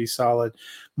is going to be solid.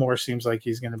 Moore seems like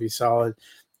he's going to be solid.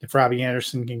 If Robbie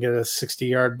Anderson can get a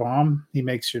 60-yard bomb, he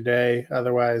makes your day.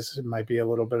 Otherwise, it might be a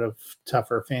little bit of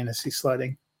tougher fantasy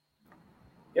sledding.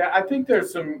 Yeah, I think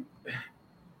there's some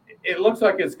 – it looks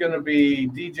like it's going to be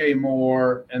DJ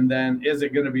Moore, and then is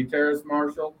it going to be Terrace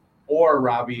Marshall or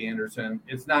Robbie Anderson?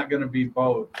 It's not going to be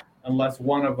both unless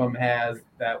one of them has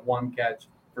that one catch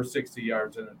for 60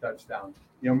 yards and a touchdown.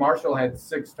 Marshall had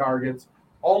 6 targets,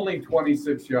 only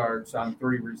 26 yards on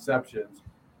 3 receptions,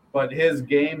 but his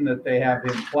game that they have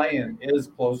him playing is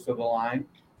close to the line.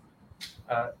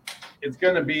 It's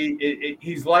going to be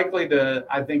he's likely to,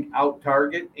 I think,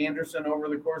 out-target Anderson over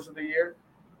the course of the year.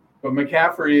 But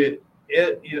McCaffrey,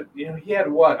 he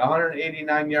had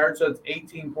 189 yards, so it's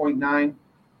 18.9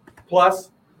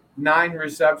 plus 9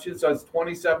 receptions, so it's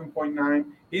 27.9.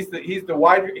 He's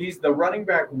the running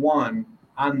back 1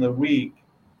 on the week,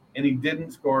 and he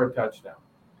didn't score a touchdown.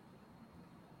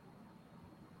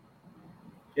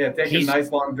 Yeah, take a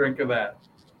nice long drink of that.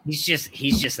 He's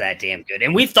just that damn good.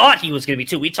 And we thought he was going to be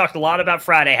too. We talked a lot about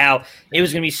Friday how it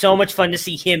was going to be so much fun to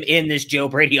see him in this Joe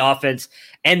Brady offense,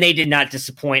 and they did not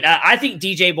disappoint. I think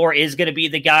DJ Moore is going to be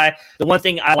the guy. The one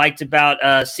thing I liked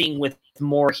about seeing with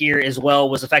Moore here as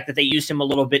well was the fact that they used him a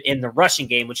little bit in the rushing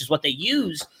game, which is what they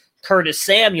used Curtis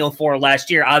Samuel for last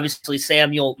year. Obviously,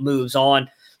 Samuel moves on.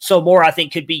 So Moore, I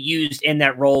think, could be used in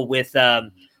that role with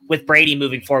Brady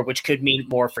moving forward, which could mean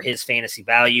more for his fantasy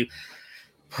value.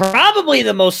 Probably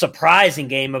the most surprising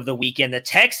game of the weekend, the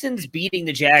Texans beating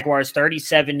the Jaguars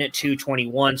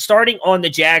 37-21. Starting on the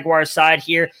Jaguars side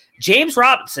here, James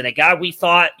Robinson, a guy we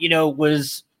thought,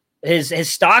 was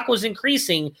his stock was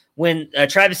increasing when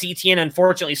Travis Etienne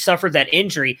unfortunately suffered that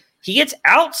injury. He gets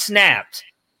out-snapped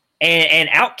and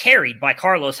out-carried by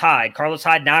Carlos Hyde. Carlos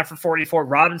Hyde, 9 for 44.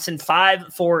 Robinson,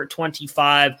 5 for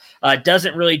 25.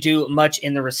 Doesn't really do much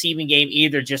in the receiving game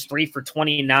either, just 3 for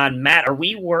 29. Matt, are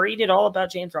we worried at all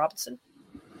about James Robinson?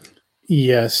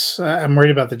 Yes, I'm worried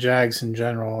about the Jags in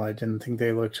general. I didn't think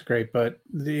they looked great, but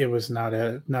it was not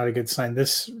a good sign.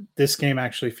 This game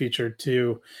actually featured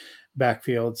 2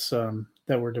 backfields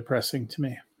that were depressing to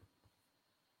me.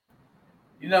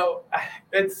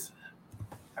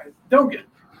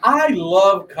 I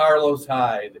love Carlos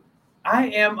Hyde. I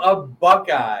am a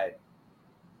Buckeye.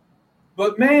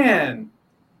 But man,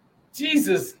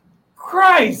 Jesus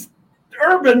Christ,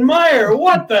 Urban Meyer,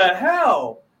 what the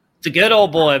hell? It's a good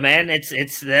old boy, man.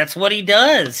 That's what he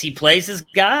does. He plays his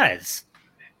guys.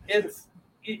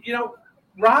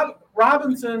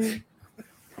 Robinson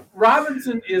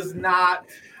is not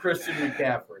Christian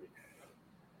McCaffrey.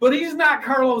 But he's not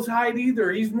Carlos Hyde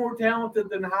either. He's more talented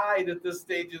than Hyde at this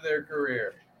stage of their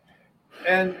career.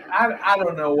 And I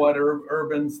don't know what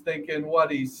Urban's thinking,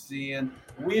 what he's seeing.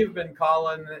 We have been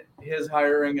calling his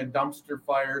hiring a dumpster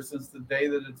fire since the day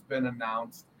that it's been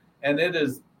announced. And it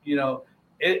is,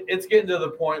 it's getting to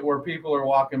the point where people are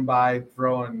walking by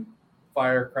throwing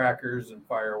firecrackers and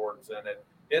fireworks in it.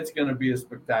 It's going to be a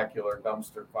spectacular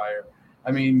dumpster fire.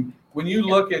 I mean, when you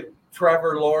look at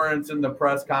Trevor Lawrence in the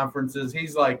press conferences,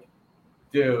 he's like,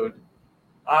 dude,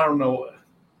 I don't know.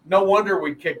 No wonder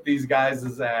we kicked these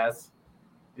guys' ass.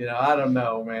 I don't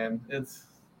know, man.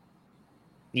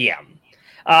 Yeah.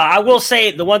 I will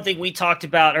say the one thing we talked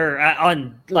about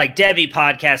on Debbie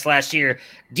podcast last year,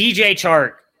 DJ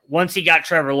Chark, once he got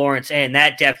Trevor Lawrence in,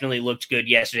 that definitely looked good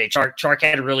yesterday. Chark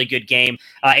had a really good game,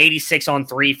 86 on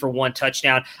 3 for 1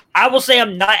 touchdown. I will say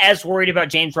I'm not as worried about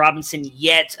James Robinson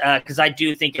yet because I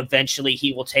do think eventually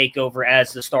he will take over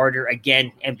as the starter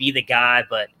again and be the guy.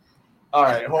 But all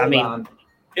right, hold on.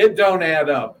 It don't add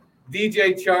up.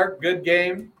 DJ Chark, good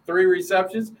game, 3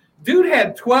 receptions. Dude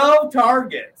had 12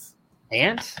 targets.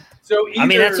 And? So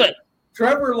that's what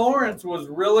Trevor Lawrence was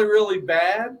really, really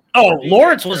bad. Oh,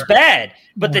 Lawrence was bad.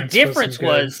 But the difference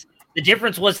was The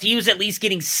difference was he was at least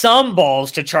getting some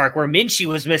balls to Chark, where Minshew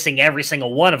was missing every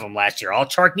single one of them last year. All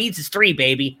Chark needs is 3,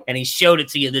 baby, and he showed it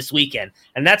to you this weekend.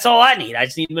 And that's all I need. I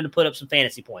just need him to put up some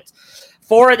fantasy points.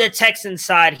 For the Texans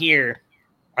side here,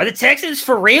 are the Texans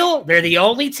for real? They're the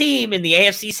only team in the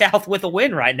AFC South with a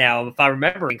win right now, if I'm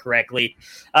remembering correctly.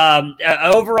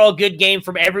 Overall, good game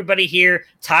from everybody here.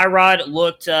 Tyrod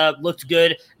looked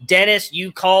good. Dennis,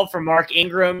 you called for Mark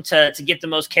Ingram to get the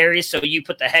most carries, so you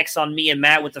put the hex on me and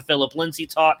Matt with the Phillip Lindsay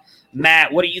talk.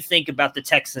 Matt, what do you think about the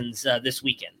Texans this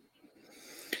weekend?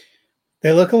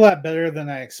 They look a lot better than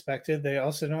I expected. They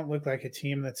also don't look like a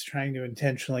team that's trying to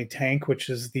intentionally tank,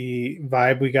 which is the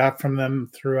vibe we got from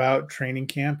them throughout training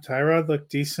camp. Tyrod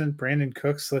looked decent. Brandon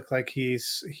Cooks looked like he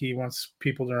wants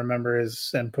people to remember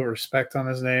and put respect on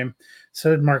his name.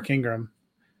 So did Mark Ingram.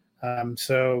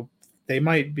 So they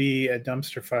might be a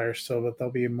dumpster fire still, but they'll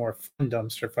be a more fun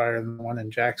dumpster fire than the one in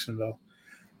Jacksonville.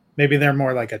 Maybe they're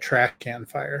more like a trash can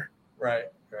fire. Right.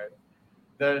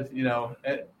 There's,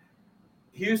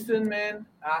 Houston, man,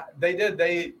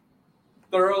 they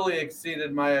thoroughly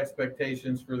exceeded my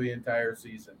expectations for the entire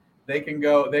season. They can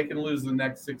lose the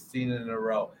next 16 in a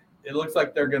row. It looks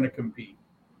like they're going to compete.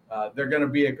 They're going to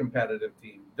be a competitive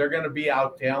team. They're going to be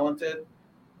out-talented,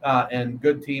 and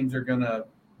good teams are going to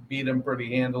beat them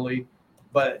pretty handily.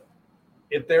 But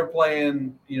if they're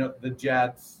playing, the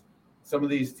Jets, some of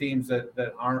these teams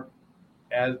that aren't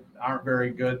very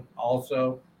good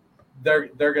also,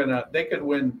 they could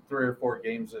win 3 or 4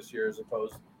 games this year as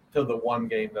opposed to the one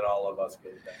game that all of us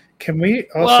gave them. Can we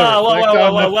also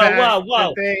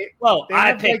whoa!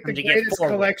 I picked the them to greatest get 4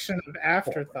 collection of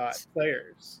afterthought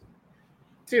players.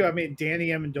 Too. I mean, Danny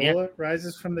Amendola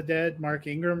rises from the dead. Mark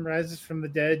Ingram rises from the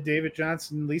dead. David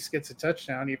Johnson at least gets a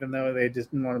touchdown, even though they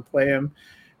didn't want to play him.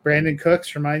 Brandon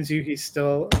Cooks reminds you he's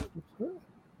still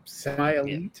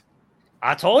semi-elite.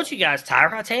 I told you guys,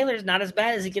 Tyrod Taylor is not as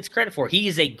bad as he gets credit for. He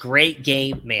is a great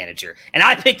game manager. And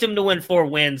I picked him to win 4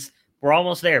 wins. We're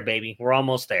almost there, baby. We're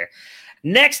almost there.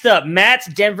 Next up,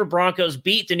 Matt's Denver Broncos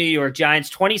beat the New York Giants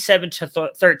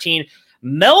 27-13.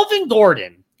 Melvin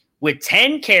Gordon with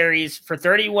 10 carries for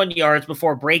 31 yards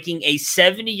before breaking a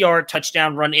 70-yard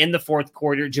touchdown run in the fourth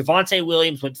quarter. Javonte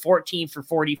Williams went 14 for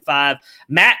 45.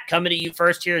 Matt, coming to you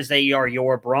first here as they are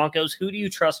your Broncos. Who do you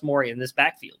trust more in this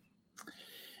backfield?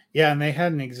 Yeah, and they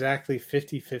had an exactly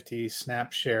 50-50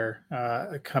 snap share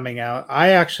coming out.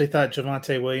 I actually thought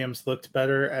Javonte Williams looked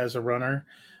better as a runner.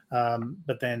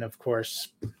 But then, of course,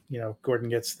 Gordon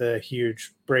gets the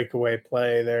huge breakaway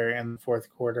play there in the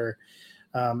fourth quarter.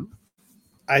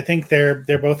 I think they're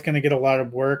both going to get a lot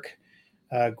of work.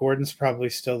 Gordon's probably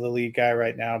still the lead guy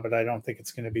right now, but I don't think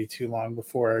it's going to be too long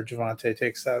before Javonte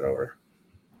takes that over.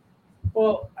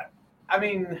 Well, I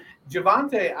mean,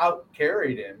 Javonte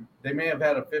out-carried him. They may have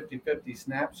had a 50-50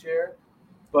 snap share,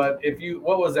 but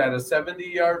what was that, a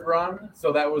 70-yard run?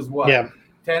 So that was what? Yeah.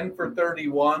 10 for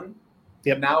 31.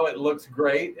 Yep. Now it looks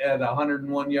great at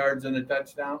 101 yards and a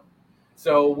touchdown.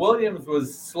 So Williams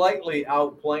was slightly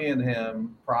outplaying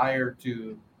him prior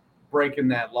to breaking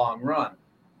that long run.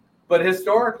 But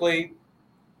historically,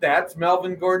 that's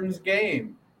Melvin Gordon's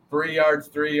game. 3 yards,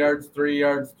 3 yards, 3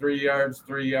 yards, 3 yards,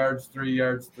 3 yards, 3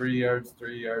 yards, 3 yards,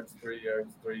 3 yards, 3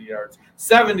 yards, 3 yards,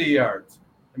 70 yards.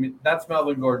 I mean, that's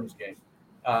Melvin Gordon's game.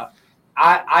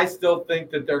 I still think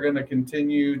that they're going to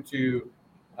continue to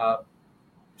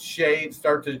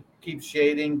start to keep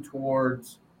shading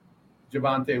towards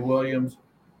Javonte Williams.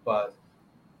 But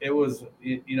it was,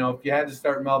 if you had to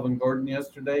start Melvin Gordon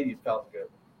yesterday, you felt good.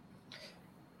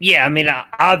 Yeah, I mean,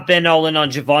 I've been all in on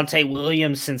Javonte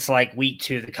Williams since like week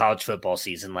 2 of the college football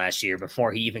season last year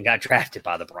before he even got drafted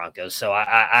by the Broncos. So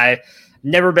I've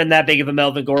never been that big of a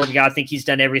Melvin Gordon guy. I think he's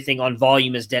done everything on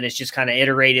volume, as Dennis just kind of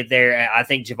iterated there. I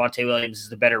think Javonte Williams is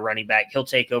the better running back. He'll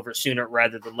take over sooner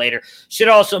rather than later. Should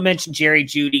also mention Jerry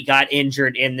Jeudy got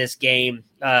injured in this game.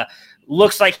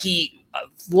 Looks like he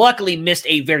luckily missed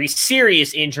a very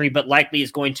serious injury, but likely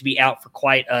is going to be out for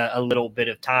quite a little bit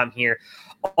of time here.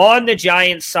 On the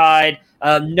Giants side,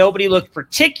 nobody looked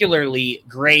particularly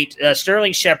great.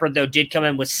 Sterling Shepard, though, did come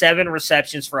in with 7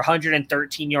 receptions for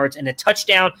 113 yards and a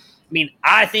touchdown. I mean,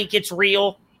 I think it's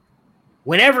real.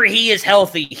 Whenever he is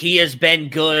healthy, he has been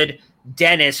good.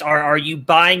 Dennis, are you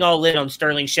buying all in on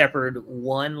Sterling Shepard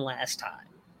one last time?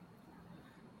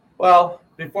 Well,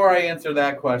 before I answer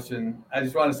that question, I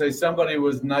just want to say somebody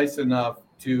was nice enough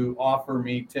to offer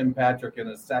me Tim Patrick in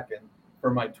a second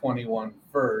for my 21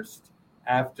 first.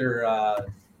 After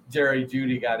Jerry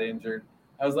Jeudy got injured,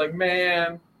 I was like,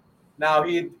 man. Now,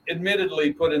 he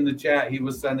admittedly put in the chat he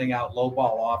was sending out low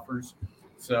ball offers.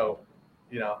 So,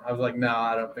 I was like, no,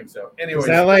 I don't think so. Anyway, is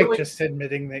that like just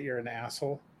admitting that you're an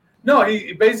asshole? No,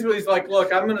 he basically is like,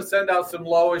 look, I'm going to send out some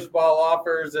lowish ball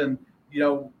offers and,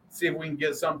 see if we can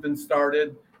get something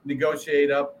started,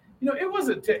 negotiate up. It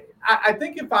wasn't I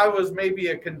think if I was maybe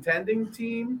a contending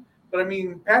team, but I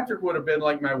mean, Patrick would have been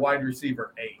like my wide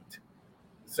receiver 8.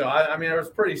 So, I was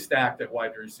pretty stacked at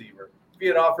wide receiver. If he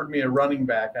had offered me a running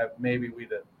back, maybe we'd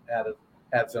have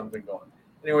had something going.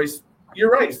 Anyways,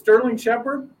 you're right. Sterling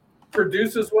Shepard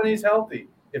produces when he's healthy.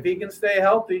 If he can stay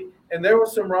healthy, and there were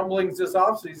some rumblings this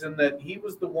offseason that he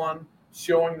was the one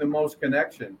showing the most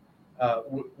connection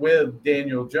with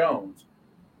Daniel Jones.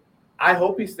 I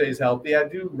hope he stays healthy. I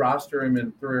do roster him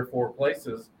in 3 or 4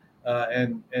 places,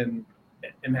 and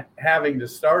having to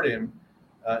start him.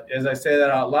 As I say that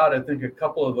out loud, I think a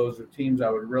couple of those are teams I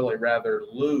would really rather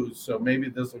lose. So maybe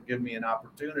this will give me an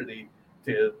opportunity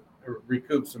to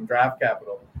recoup some draft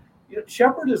capital.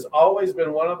 Shepard has always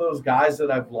been one of those guys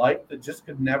that I've liked that just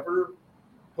could never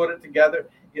put it together.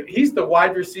 He's the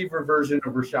wide receiver version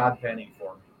of Rashad Penny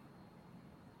for me,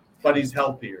 but he's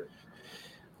healthier.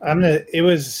 It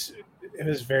was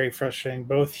very frustrating.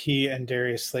 Both he and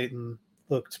Darius Slayton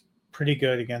looked pretty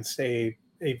good against a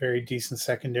very decent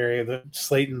secondary. The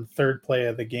Slayton third play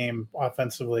of the game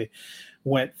offensively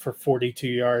went for 42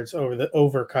 yards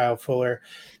over Kyle Fuller.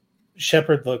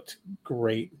 Shepard looked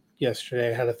great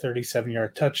yesterday, had a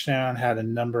 37-yard touchdown, had a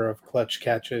number of clutch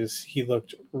catches. He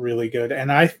looked really good.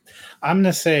 And I'm going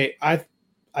to say I've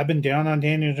been down on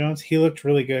Daniel Jones. He looked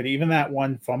really good. Even that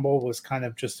one fumble was kind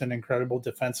of just an incredible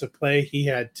defensive play. He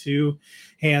had 2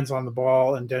 hands on the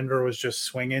ball, and Denver was just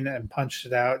swinging and punched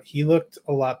it out. He looked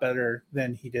a lot better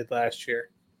than he did last year.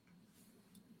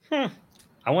 I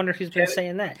wonder who's been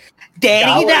saying that.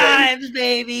 Danny Dimes,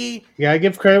 baby. Yeah, I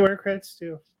give credit where credit's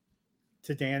due.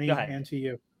 To Danny and to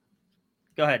you.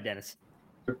 Go ahead, Dennis.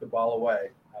 Took the ball away.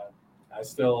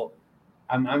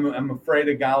 I'm afraid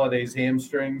of Galladay's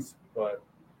hamstrings, but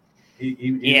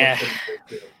he looks pretty good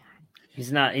too.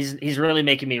 He's not. He's really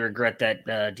making me regret that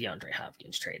DeAndre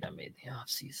Hopkins trade I made in the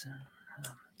offseason.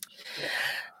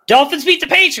 Dolphins beat the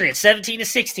Patriots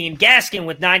 17-16. Gaskin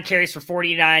with 9 carries for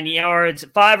 49 yards,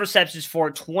 5 receptions for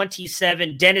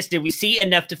 27. Dennis, did we see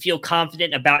enough to feel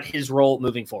confident about his role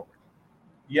moving forward?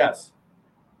 Yes.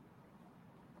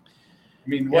 I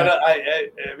mean,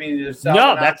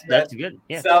 that's good.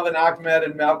 Yeah. Salvin Ahmed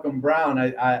and Malcolm Brown.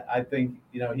 I think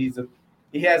he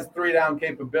has 3-down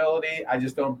capability. I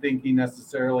just don't think he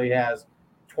necessarily has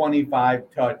 25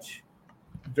 touch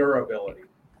durability.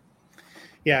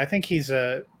 Yeah, I think he's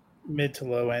a mid to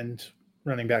low end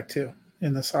running back too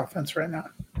in this offense right now.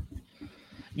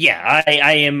 Yeah,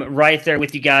 I am right there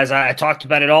with you guys. I talked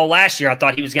about it all last year. I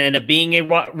thought he was going to end up being a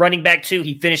running back too.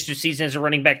 He finished the season as a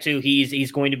running back too.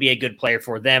 He's going to be a good player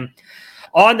for them.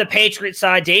 On the Patriots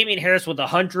side, Damian Harris with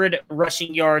 100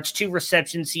 rushing yards, 2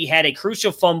 receptions. He had a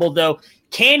crucial fumble, though.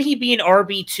 Can he be an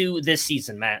RB2 this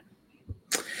season, Matt?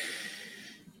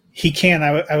 He can.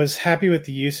 I was happy with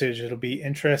the usage. It'll be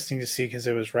interesting to see because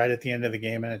it was right at the end of the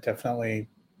game, and it definitely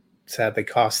sadly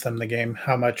cost them the game.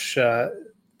 How much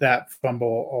that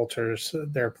fumble alters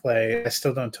their play. I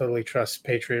still don't totally trust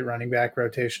Patriot running back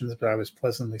rotations, but I was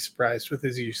pleasantly surprised with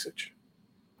his usage.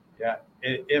 Yeah,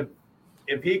 if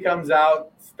he comes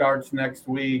out, starts next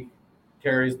week,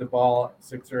 carries the ball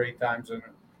 6 or 8 times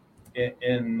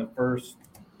in the first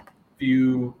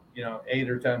few 8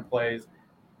 or 10 plays,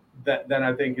 then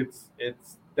I think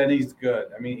then he's good.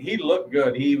 I mean, he looked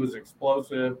good. He was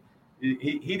explosive.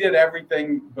 He did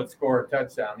everything but score a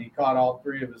touchdown. He caught all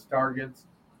 3 of his targets,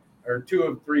 or 2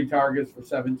 of 3 targets for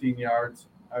 17 yards.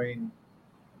 I mean,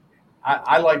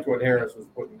 I liked what Harris was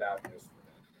putting down yesterday.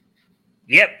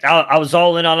 Yep, I was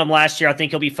all in on him last year. I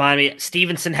think he'll be fine.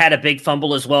 Stevenson had a big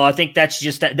fumble as well. I think that's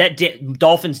just that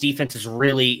Dolphins defense is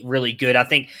really, really good. I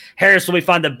think Harris will be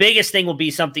fine. The biggest thing will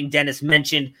be something Dennis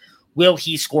mentioned. Will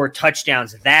he score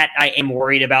touchdowns? That I am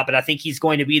worried about, but I think he's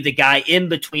going to be the guy in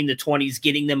between the 20s,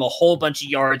 getting them a whole bunch of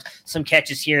yards, some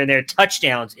catches here and there.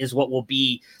 Touchdowns is what will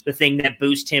be the thing that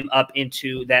boosts him up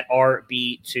into that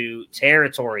RB2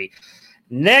 territory.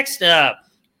 Next up,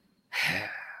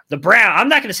 the Browns. I'm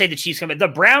not going to say the Chiefs coming. The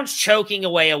Browns choking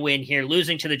away a win here,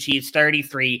 losing to the Chiefs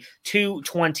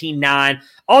 33-29.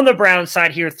 On the Browns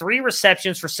side here, 3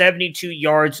 receptions for 72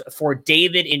 yards for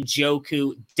David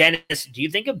Njoku. Dennis, do you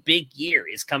think a big year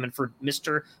is coming for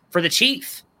the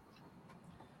Chief?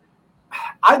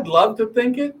 I'd love to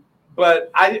think it,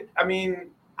 but I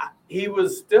mean, he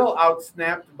was still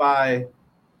outsnapped by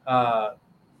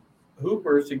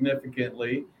Hooper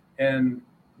significantly, and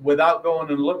without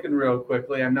going and looking real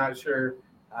quickly, I'm not sure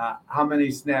how many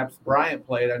snaps Bryant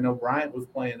played. I know Bryant was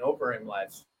playing over him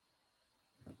last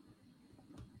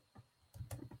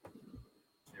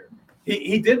year.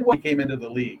 He did when he came into the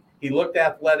league. He looked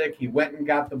athletic. He went and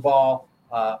got the ball.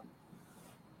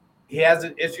 He has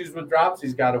issues with drops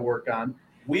he's got to work on.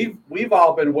 We've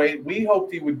all been waiting. We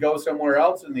hoped he would go somewhere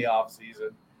else in the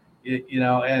offseason,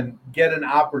 and get an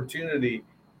opportunity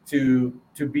to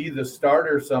be the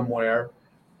starter somewhere.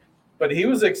 But he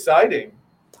was exciting.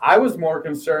 I was more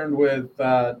concerned with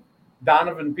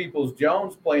Donovan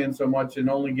Peoples-Jones playing so much and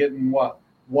only getting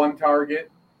one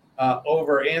target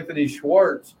over Anthony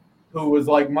Schwartz, who was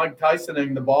like Mike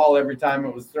Tysoning the ball every time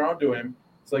it was thrown to him.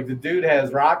 It's like the dude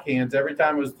has rock hands. Every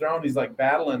time it was thrown, he's like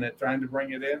battling it, trying to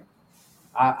bring it in.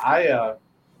 I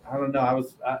don't know.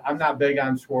 I'm not big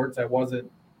on Schwartz. I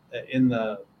wasn't in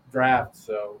the draft,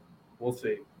 so we'll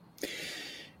see.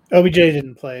 OBJ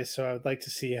didn't play, so I would like to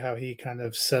see how he kind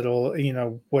of settle,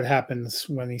 what happens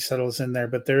when he settles in there.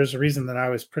 But there's a reason that I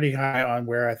was pretty high on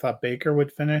where I thought Baker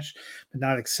would finish, but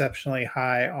not exceptionally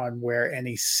high on where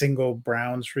any single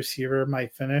Browns receiver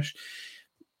might finish.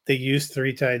 They use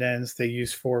 3 tight ends. They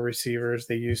use 4 receivers.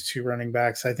 They use 2 running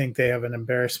backs. I think they have an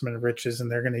embarrassment of riches, and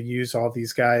they're going to use all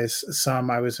these guys.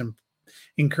 I was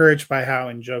encouraged by how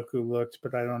Njoku looked,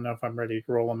 but I don't know if I'm ready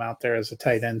to roll him out there as a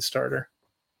tight end starter.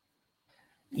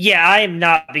 Yeah, I am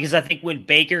not, because I think when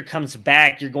Baker comes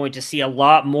back, you're going to see a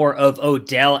lot more of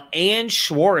Odell and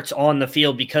Schwartz on the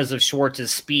field because of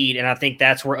Schwartz's speed, and I think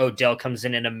that's where Odell comes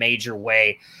in a major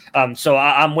way. So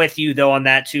I'm with you, though, on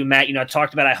that, too, Matt. I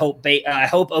talked about I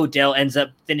hope Odell ends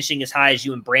up finishing as high as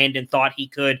you and Brandon thought he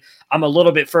could. I'm a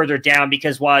little bit further down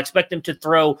because while I expect him to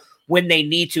throw when they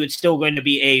need to, it's still going to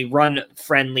be a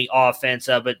run-friendly offense.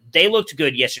 But they looked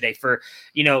good yesterday for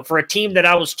a team that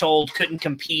I was told couldn't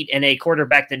compete and a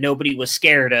quarterback that nobody was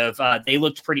scared of. They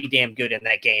looked pretty damn good in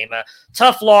that game.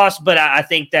 Tough loss, but I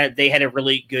think that they had a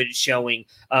really good showing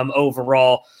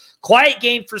overall. Quiet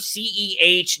game for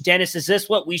CEH. Dennis, is this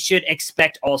what we should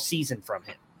expect all season from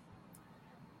him?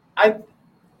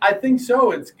 I think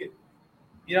so. It's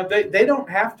they don't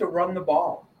have to run the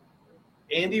ball.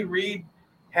 Andy Reid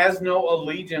has no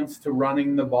allegiance to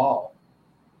running the ball.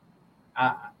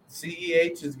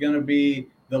 CEH is going to be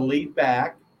the lead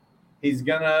back. He's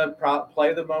going to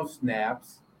play the most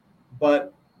snaps,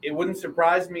 but it wouldn't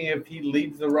surprise me if he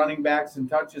leads the running backs in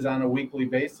touches on a weekly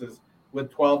basis with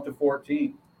 12 to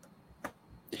 14.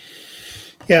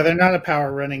 Yeah, they're not a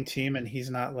power running team, and he's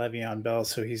not Le'Veon Bell,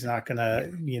 so he's not going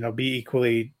to, be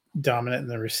equally dominant in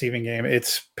the receiving game.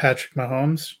 It's Patrick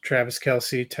Mahomes, Travis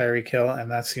Kelce, Tyreek Hill, and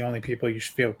that's the only people you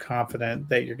should feel confident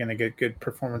that you're going to get good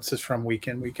performances from week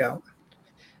in, week out.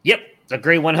 Yep,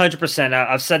 agree 100%.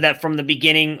 I've said that from the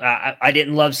beginning. I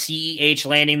didn't love CEH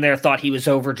landing there. Thought he was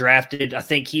overdrafted. I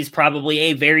think he's probably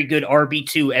a very good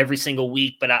RB2 every single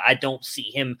week, but I don't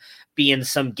see him being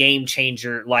some game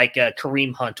changer like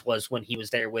Kareem Hunt was when he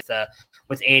was there with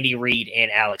Andy Reid and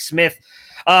Alex Smith.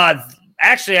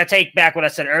 Actually, I take back what I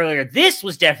said earlier. This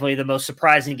was definitely the most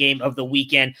surprising game of the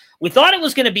weekend. We thought it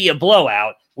was going to be a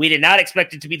blowout. We did not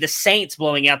expect it to be the Saints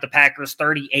blowing out the Packers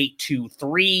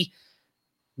 38-3.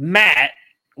 Matt,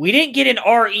 we didn't get an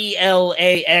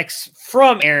RELAX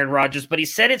from Aaron Rodgers, but he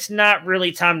said it's not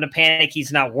really time to panic.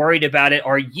 He's not worried about it.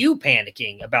 Are you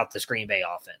panicking about this Green Bay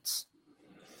offense?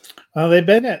 Well, they've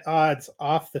been at odds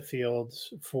off the field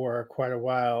for quite a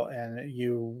while, and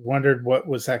you wondered what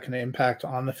was that going to impact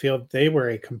on the field. They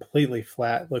were a completely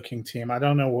flat-looking team. I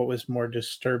don't know what was more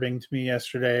disturbing to me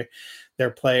yesterday, their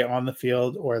play on the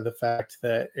field or the fact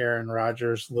that Aaron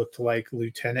Rodgers looked like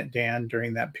Lieutenant Dan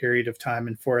during that period of time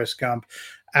in Forrest Gump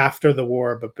after the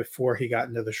war, but before he got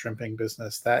into the shrimping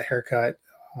business. That haircut,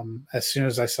 as soon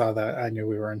as I saw that, I knew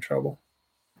we were in trouble.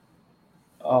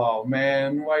 Oh,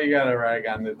 man, why you got to rag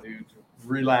on the dude's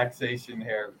relaxation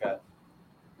haircut?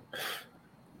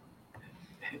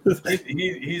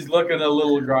 He's looking a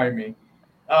little grimy.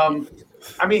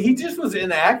 He just was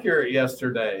inaccurate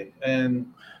yesterday.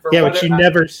 And which you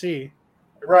never see.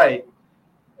 Right.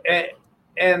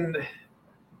 And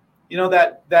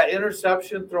that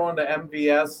interception thrown to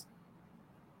MVS,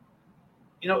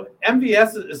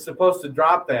 MVS is supposed to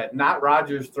drop that, not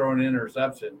Rodgers throwing an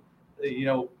interception.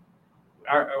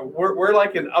 We're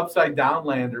like an upside down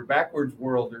land or backwards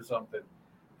world or something.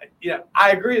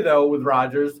 I agree though with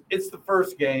Rodgers. It's the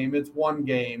first game. It's one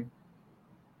game.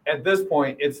 At this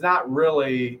point, it's not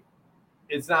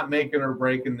making or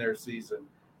breaking their season.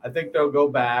 I think they'll go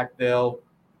back. They'll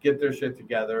get their shit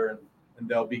together and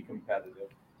they'll be competitive.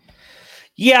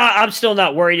 Yeah, I'm still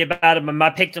not worried about him.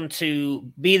 I picked him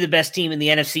to be the best team in the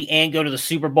NFC and go to the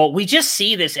Super Bowl. We just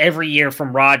see this every year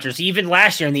from Rodgers. Even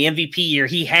last year in the MVP year,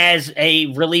 he has a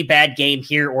really bad game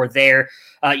here or there.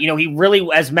 He really,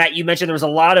 as Matt, you mentioned, there was a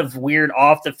lot of weird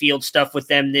off the field stuff with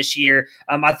them this year.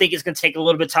 I think it's going to take a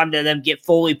little bit of time to them get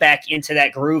fully back into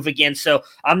that groove again. So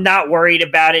I'm not worried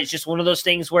about it. It's just one of those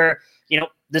things where,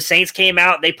 the Saints came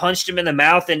out, they punched him in the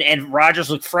mouth, and Rodgers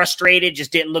looked frustrated,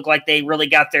 just didn't look like they really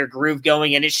got their groove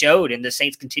going, and it showed, and the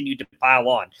Saints continued to pile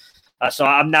on. So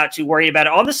I'm not too worried about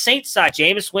it. On the Saints side,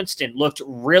 Jameis Winston looked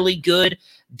really good.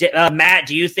 Matt,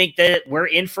 do you think that we're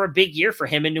in for a big year for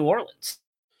him in New Orleans?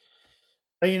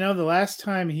 The last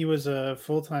time he was a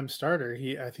full-time starter,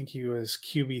 I think he was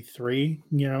QB3,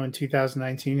 in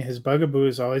 2019. His bugaboo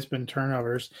has always been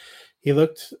turnovers. He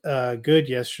looked good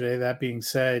yesterday. That being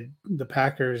said, the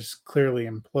Packers clearly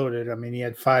imploded. I mean, he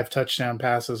had 5 touchdown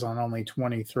passes on only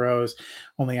 20 throws,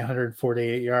 only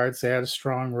 148 yards. They had a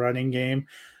strong running game.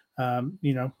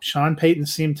 Sean Payton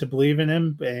seemed to believe in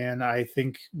him, and I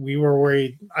think we were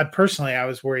worried. I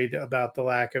was worried about the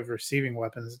lack of receiving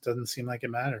weapons. It doesn't seem like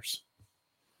it matters.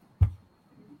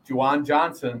 Juwan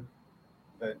Johnson,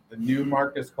 the new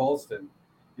Marcus Colston.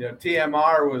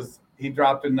 TMR he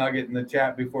dropped a nugget in the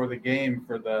chat before the game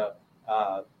for the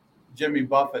Jimmy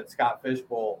Buffett Scott Fish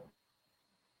Bowl.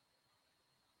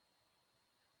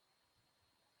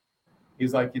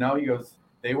 He's like, he goes,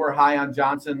 they were high on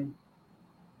Johnson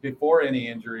before any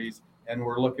injuries, and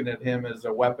we're looking at him as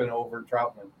a weapon over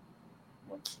Troutman.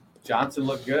 Johnson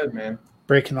looked good, man.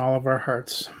 Breaking all of our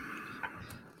hearts.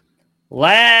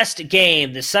 Last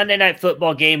game, the Sunday Night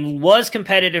Football game, was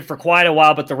competitive for quite a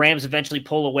while, but the Rams eventually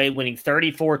pull away, winning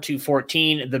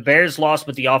 34-14. The Bears lost,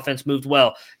 but the offense moved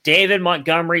well. David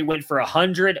Montgomery went for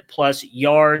 100-plus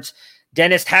yards.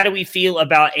 Dennis, how do we feel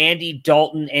about Andy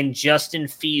Dalton and Justin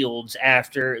Fields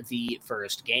after the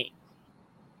first game?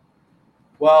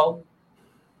 Well,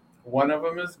 one of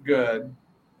them is good,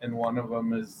 and one of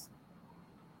them is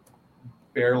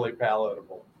barely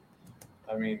palatable.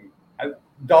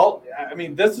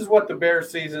 Dalton, this is what the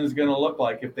Bears season is going to look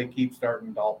like if they keep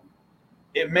starting Dalton.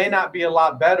 It may not be a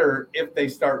lot better if they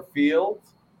start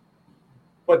Fields,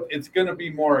 but it's going to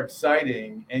be more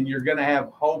exciting, and you're going to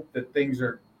have hope that things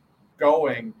are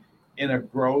going in a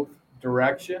growth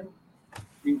direction.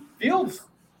 Fields,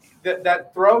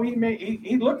 that throw he made,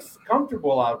 he looks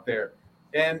comfortable out there,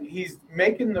 and he's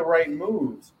making the right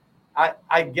moves.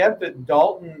 I get that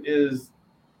Dalton is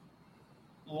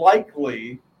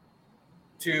likely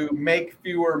to make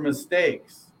fewer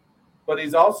mistakes, but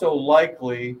he's also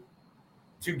likely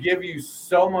to give you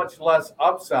so much less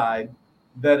upside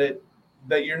that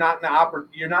you're not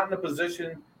in a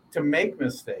position to make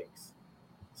mistakes.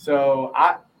 So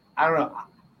I don't know.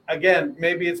 Again,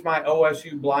 maybe it's my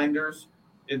OSU blinders.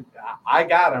 I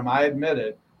got them. I admit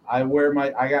it. I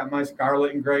got my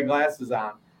scarlet and gray glasses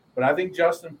on, but I think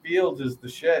Justin Fields is the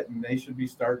shit, and they should be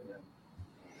starting him.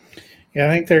 Yeah,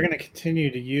 I think they're going to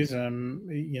continue to use them,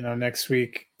 next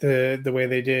week, the way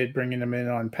they did, bringing them in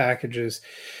on packages.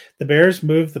 The Bears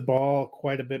moved the ball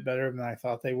quite a bit better than I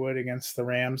thought they would against the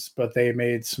Rams, but they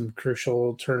made some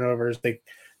crucial turnovers.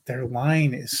 Their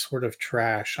line is sort of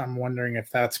trash. I'm wondering if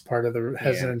that's part of the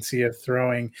hesitancy of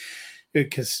throwing,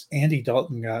 because Andy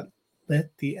Dalton got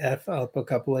lit the F up a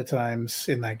couple of times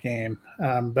in that game.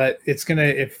 But it's going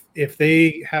to, if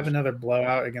they have another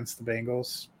blowout against the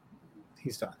Bengals,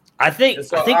 he's done. I think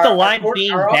the line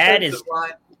being bad is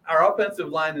our offensive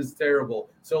line is terrible.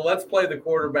 So let's play the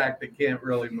quarterback that can't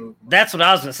really move. That's what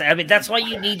I was going to say. That's why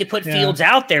you need to put Fields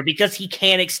out there, because he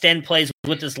can extend plays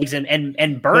with his legs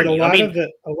and burn you.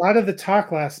 A lot of the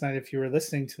talk last night, if you were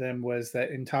listening to them, was that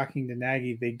in talking to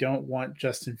Nagy, they don't want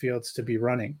Justin Fields to be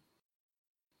running.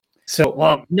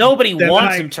 So, nobody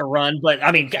wants him to run, but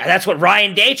that's what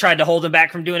Ryan Day tried to hold him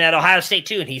back from doing at Ohio State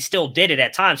too, and he still did it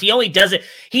at times. He only does it.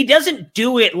 He doesn't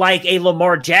do it like a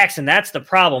Lamar Jackson. That's the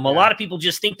problem. A lot of people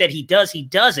just think that he does. He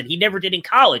doesn't. He never did in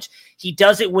college. He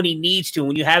does it when he needs to.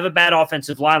 When you have a bad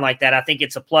offensive line like that, I think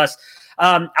it's a plus.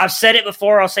 I've said it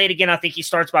before. I'll say it again. I think he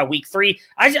starts by week 3.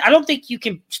 I don't think you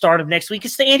can start him next week.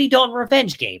 It's the Andy Dalton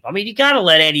revenge game. You got to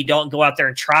let Andy Dalton go out there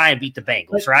and try and beat the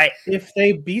Bengals, right? If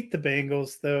they beat the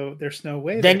Bengals, though, there's no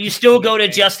way. Then you still go to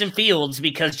Justin Fields,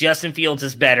 because Justin Fields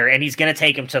is better, and he's going to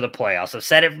take him to the playoffs. I've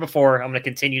said it before. I'm going to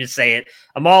continue to say it.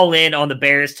 I'm all in on the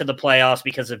Bears to the playoffs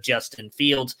because of Justin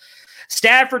Fields.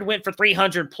 Stafford went for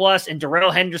 300-plus, and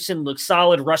Darrell Henderson looked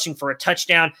solid, rushing for a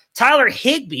touchdown. Tyler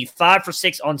Higbee, 5 for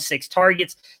 6 on 6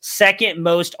 targets, second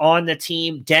most on the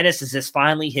team. Dennis, is this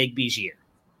finally Higbee's year?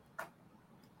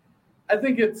 I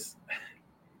think it's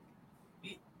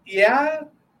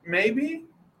maybe.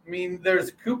 I mean,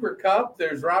 there's Cooper Kupp,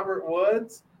 there's Robert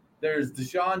Woods, there's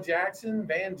Deshaun Jackson,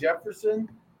 Van Jefferson,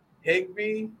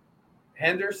 Higbee,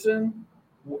 Henderson.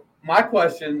 My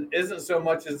question isn't so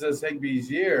much as this Higbee's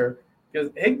year,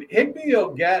 because Higbee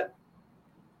will get,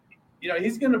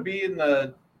 he's going to be in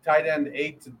the tight end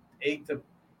 8 to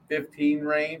 15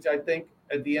 range, I think,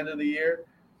 at the end of the year.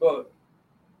 But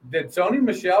did Sony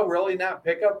Michel really not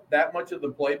pick up that much of the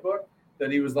playbook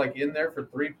that he was like in there for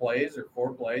 3 plays or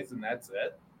 4 plays and that's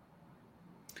it?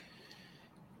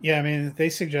 Yeah, I mean, they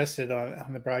suggested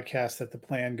on the broadcast that the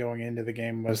plan going into the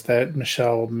game was that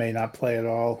Michel may not play at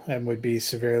all and would be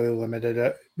severely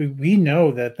limited. We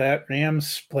know that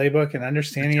Rams playbook and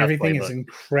understanding everything is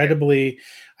incredibly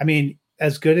 – I mean,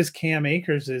 as good as Cam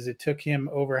Akers is, it took him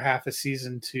over half a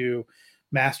season to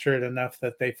master it enough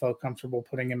that they felt comfortable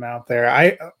putting him out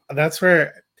there. That's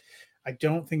where I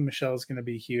don't think Michel is going to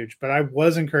be huge, but I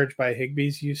was encouraged by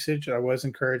Higbee's usage. I was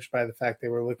encouraged by the fact they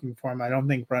were looking for him. I don't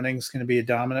think running is going to be a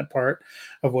dominant part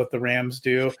of what the Rams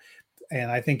do,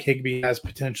 and I think Higbee has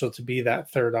potential to be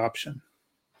that third option.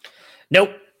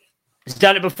 Nope. He's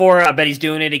done it before. I bet he's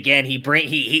doing it again.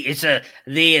 It's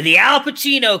the Al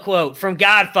Pacino quote from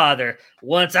Godfather.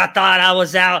 Once I thought I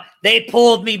was out, they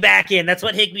pulled me back in. That's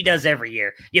what Higbee does every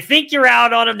year. You think you're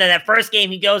out on him, then that first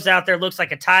game he goes out there, looks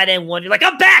like a tight end 1. You're like,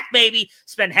 I'm back, baby.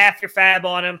 Spend half your fab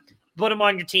on him, put him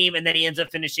on your team, and then he ends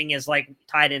up finishing as like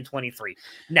tight end 23.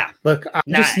 No. Look, I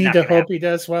just need to hope he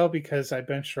does well, because I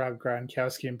benched Rob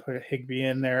Gronkowski and put Higbee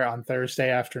in there on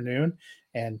Thursday afternoon,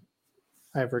 and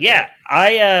in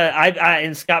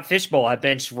Scott Fishbowl, I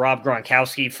benched Rob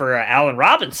Gronkowski for Allen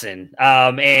Robinson,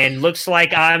 and looks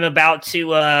like I'm about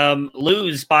to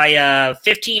lose by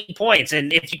 15 points.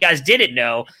 And if you guys didn't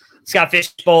know, Scott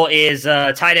Fishbowl is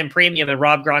tight end premium, and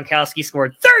Rob Gronkowski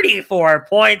scored 34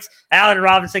 points. Allen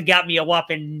Robinson got me a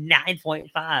whopping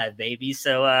 9.5, baby.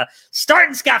 So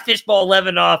starting Scott Fishbowl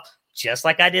 11 off, just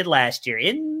like I did last year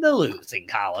in the losing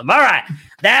column. All right,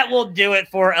 that will do it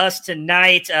for us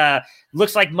tonight.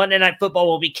 Looks like Monday Night Football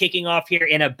will be kicking off here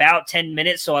in about 10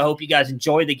 minutes, so I hope you guys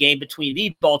enjoy the game between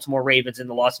the Baltimore Ravens and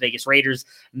the Las Vegas Raiders.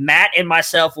 Matt and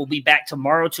myself will be back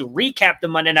tomorrow to recap the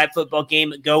Monday Night Football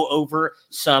game, go over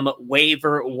some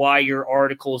waiver wire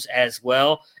articles as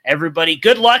well. Everybody,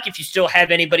 good luck if you still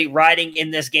have anybody riding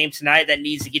in this game tonight that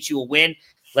needs to get you a win.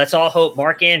 Let's all hope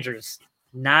Mark Andrews,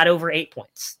 not over 8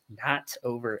 points. Not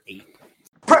over 8 points.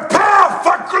 Prepare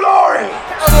for glory!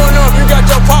 I want to know if you got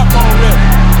your popcorn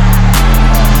ready.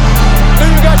 Do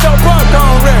you got your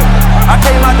popcorn ready? I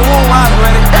came out the womb, I was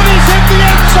ready. And he's hit the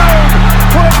end zone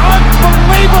for an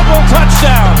unbelievable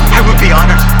touchdown. I would be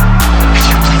honored if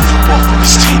you played football for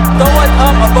this team. Throw it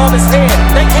up above his head.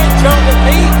 Think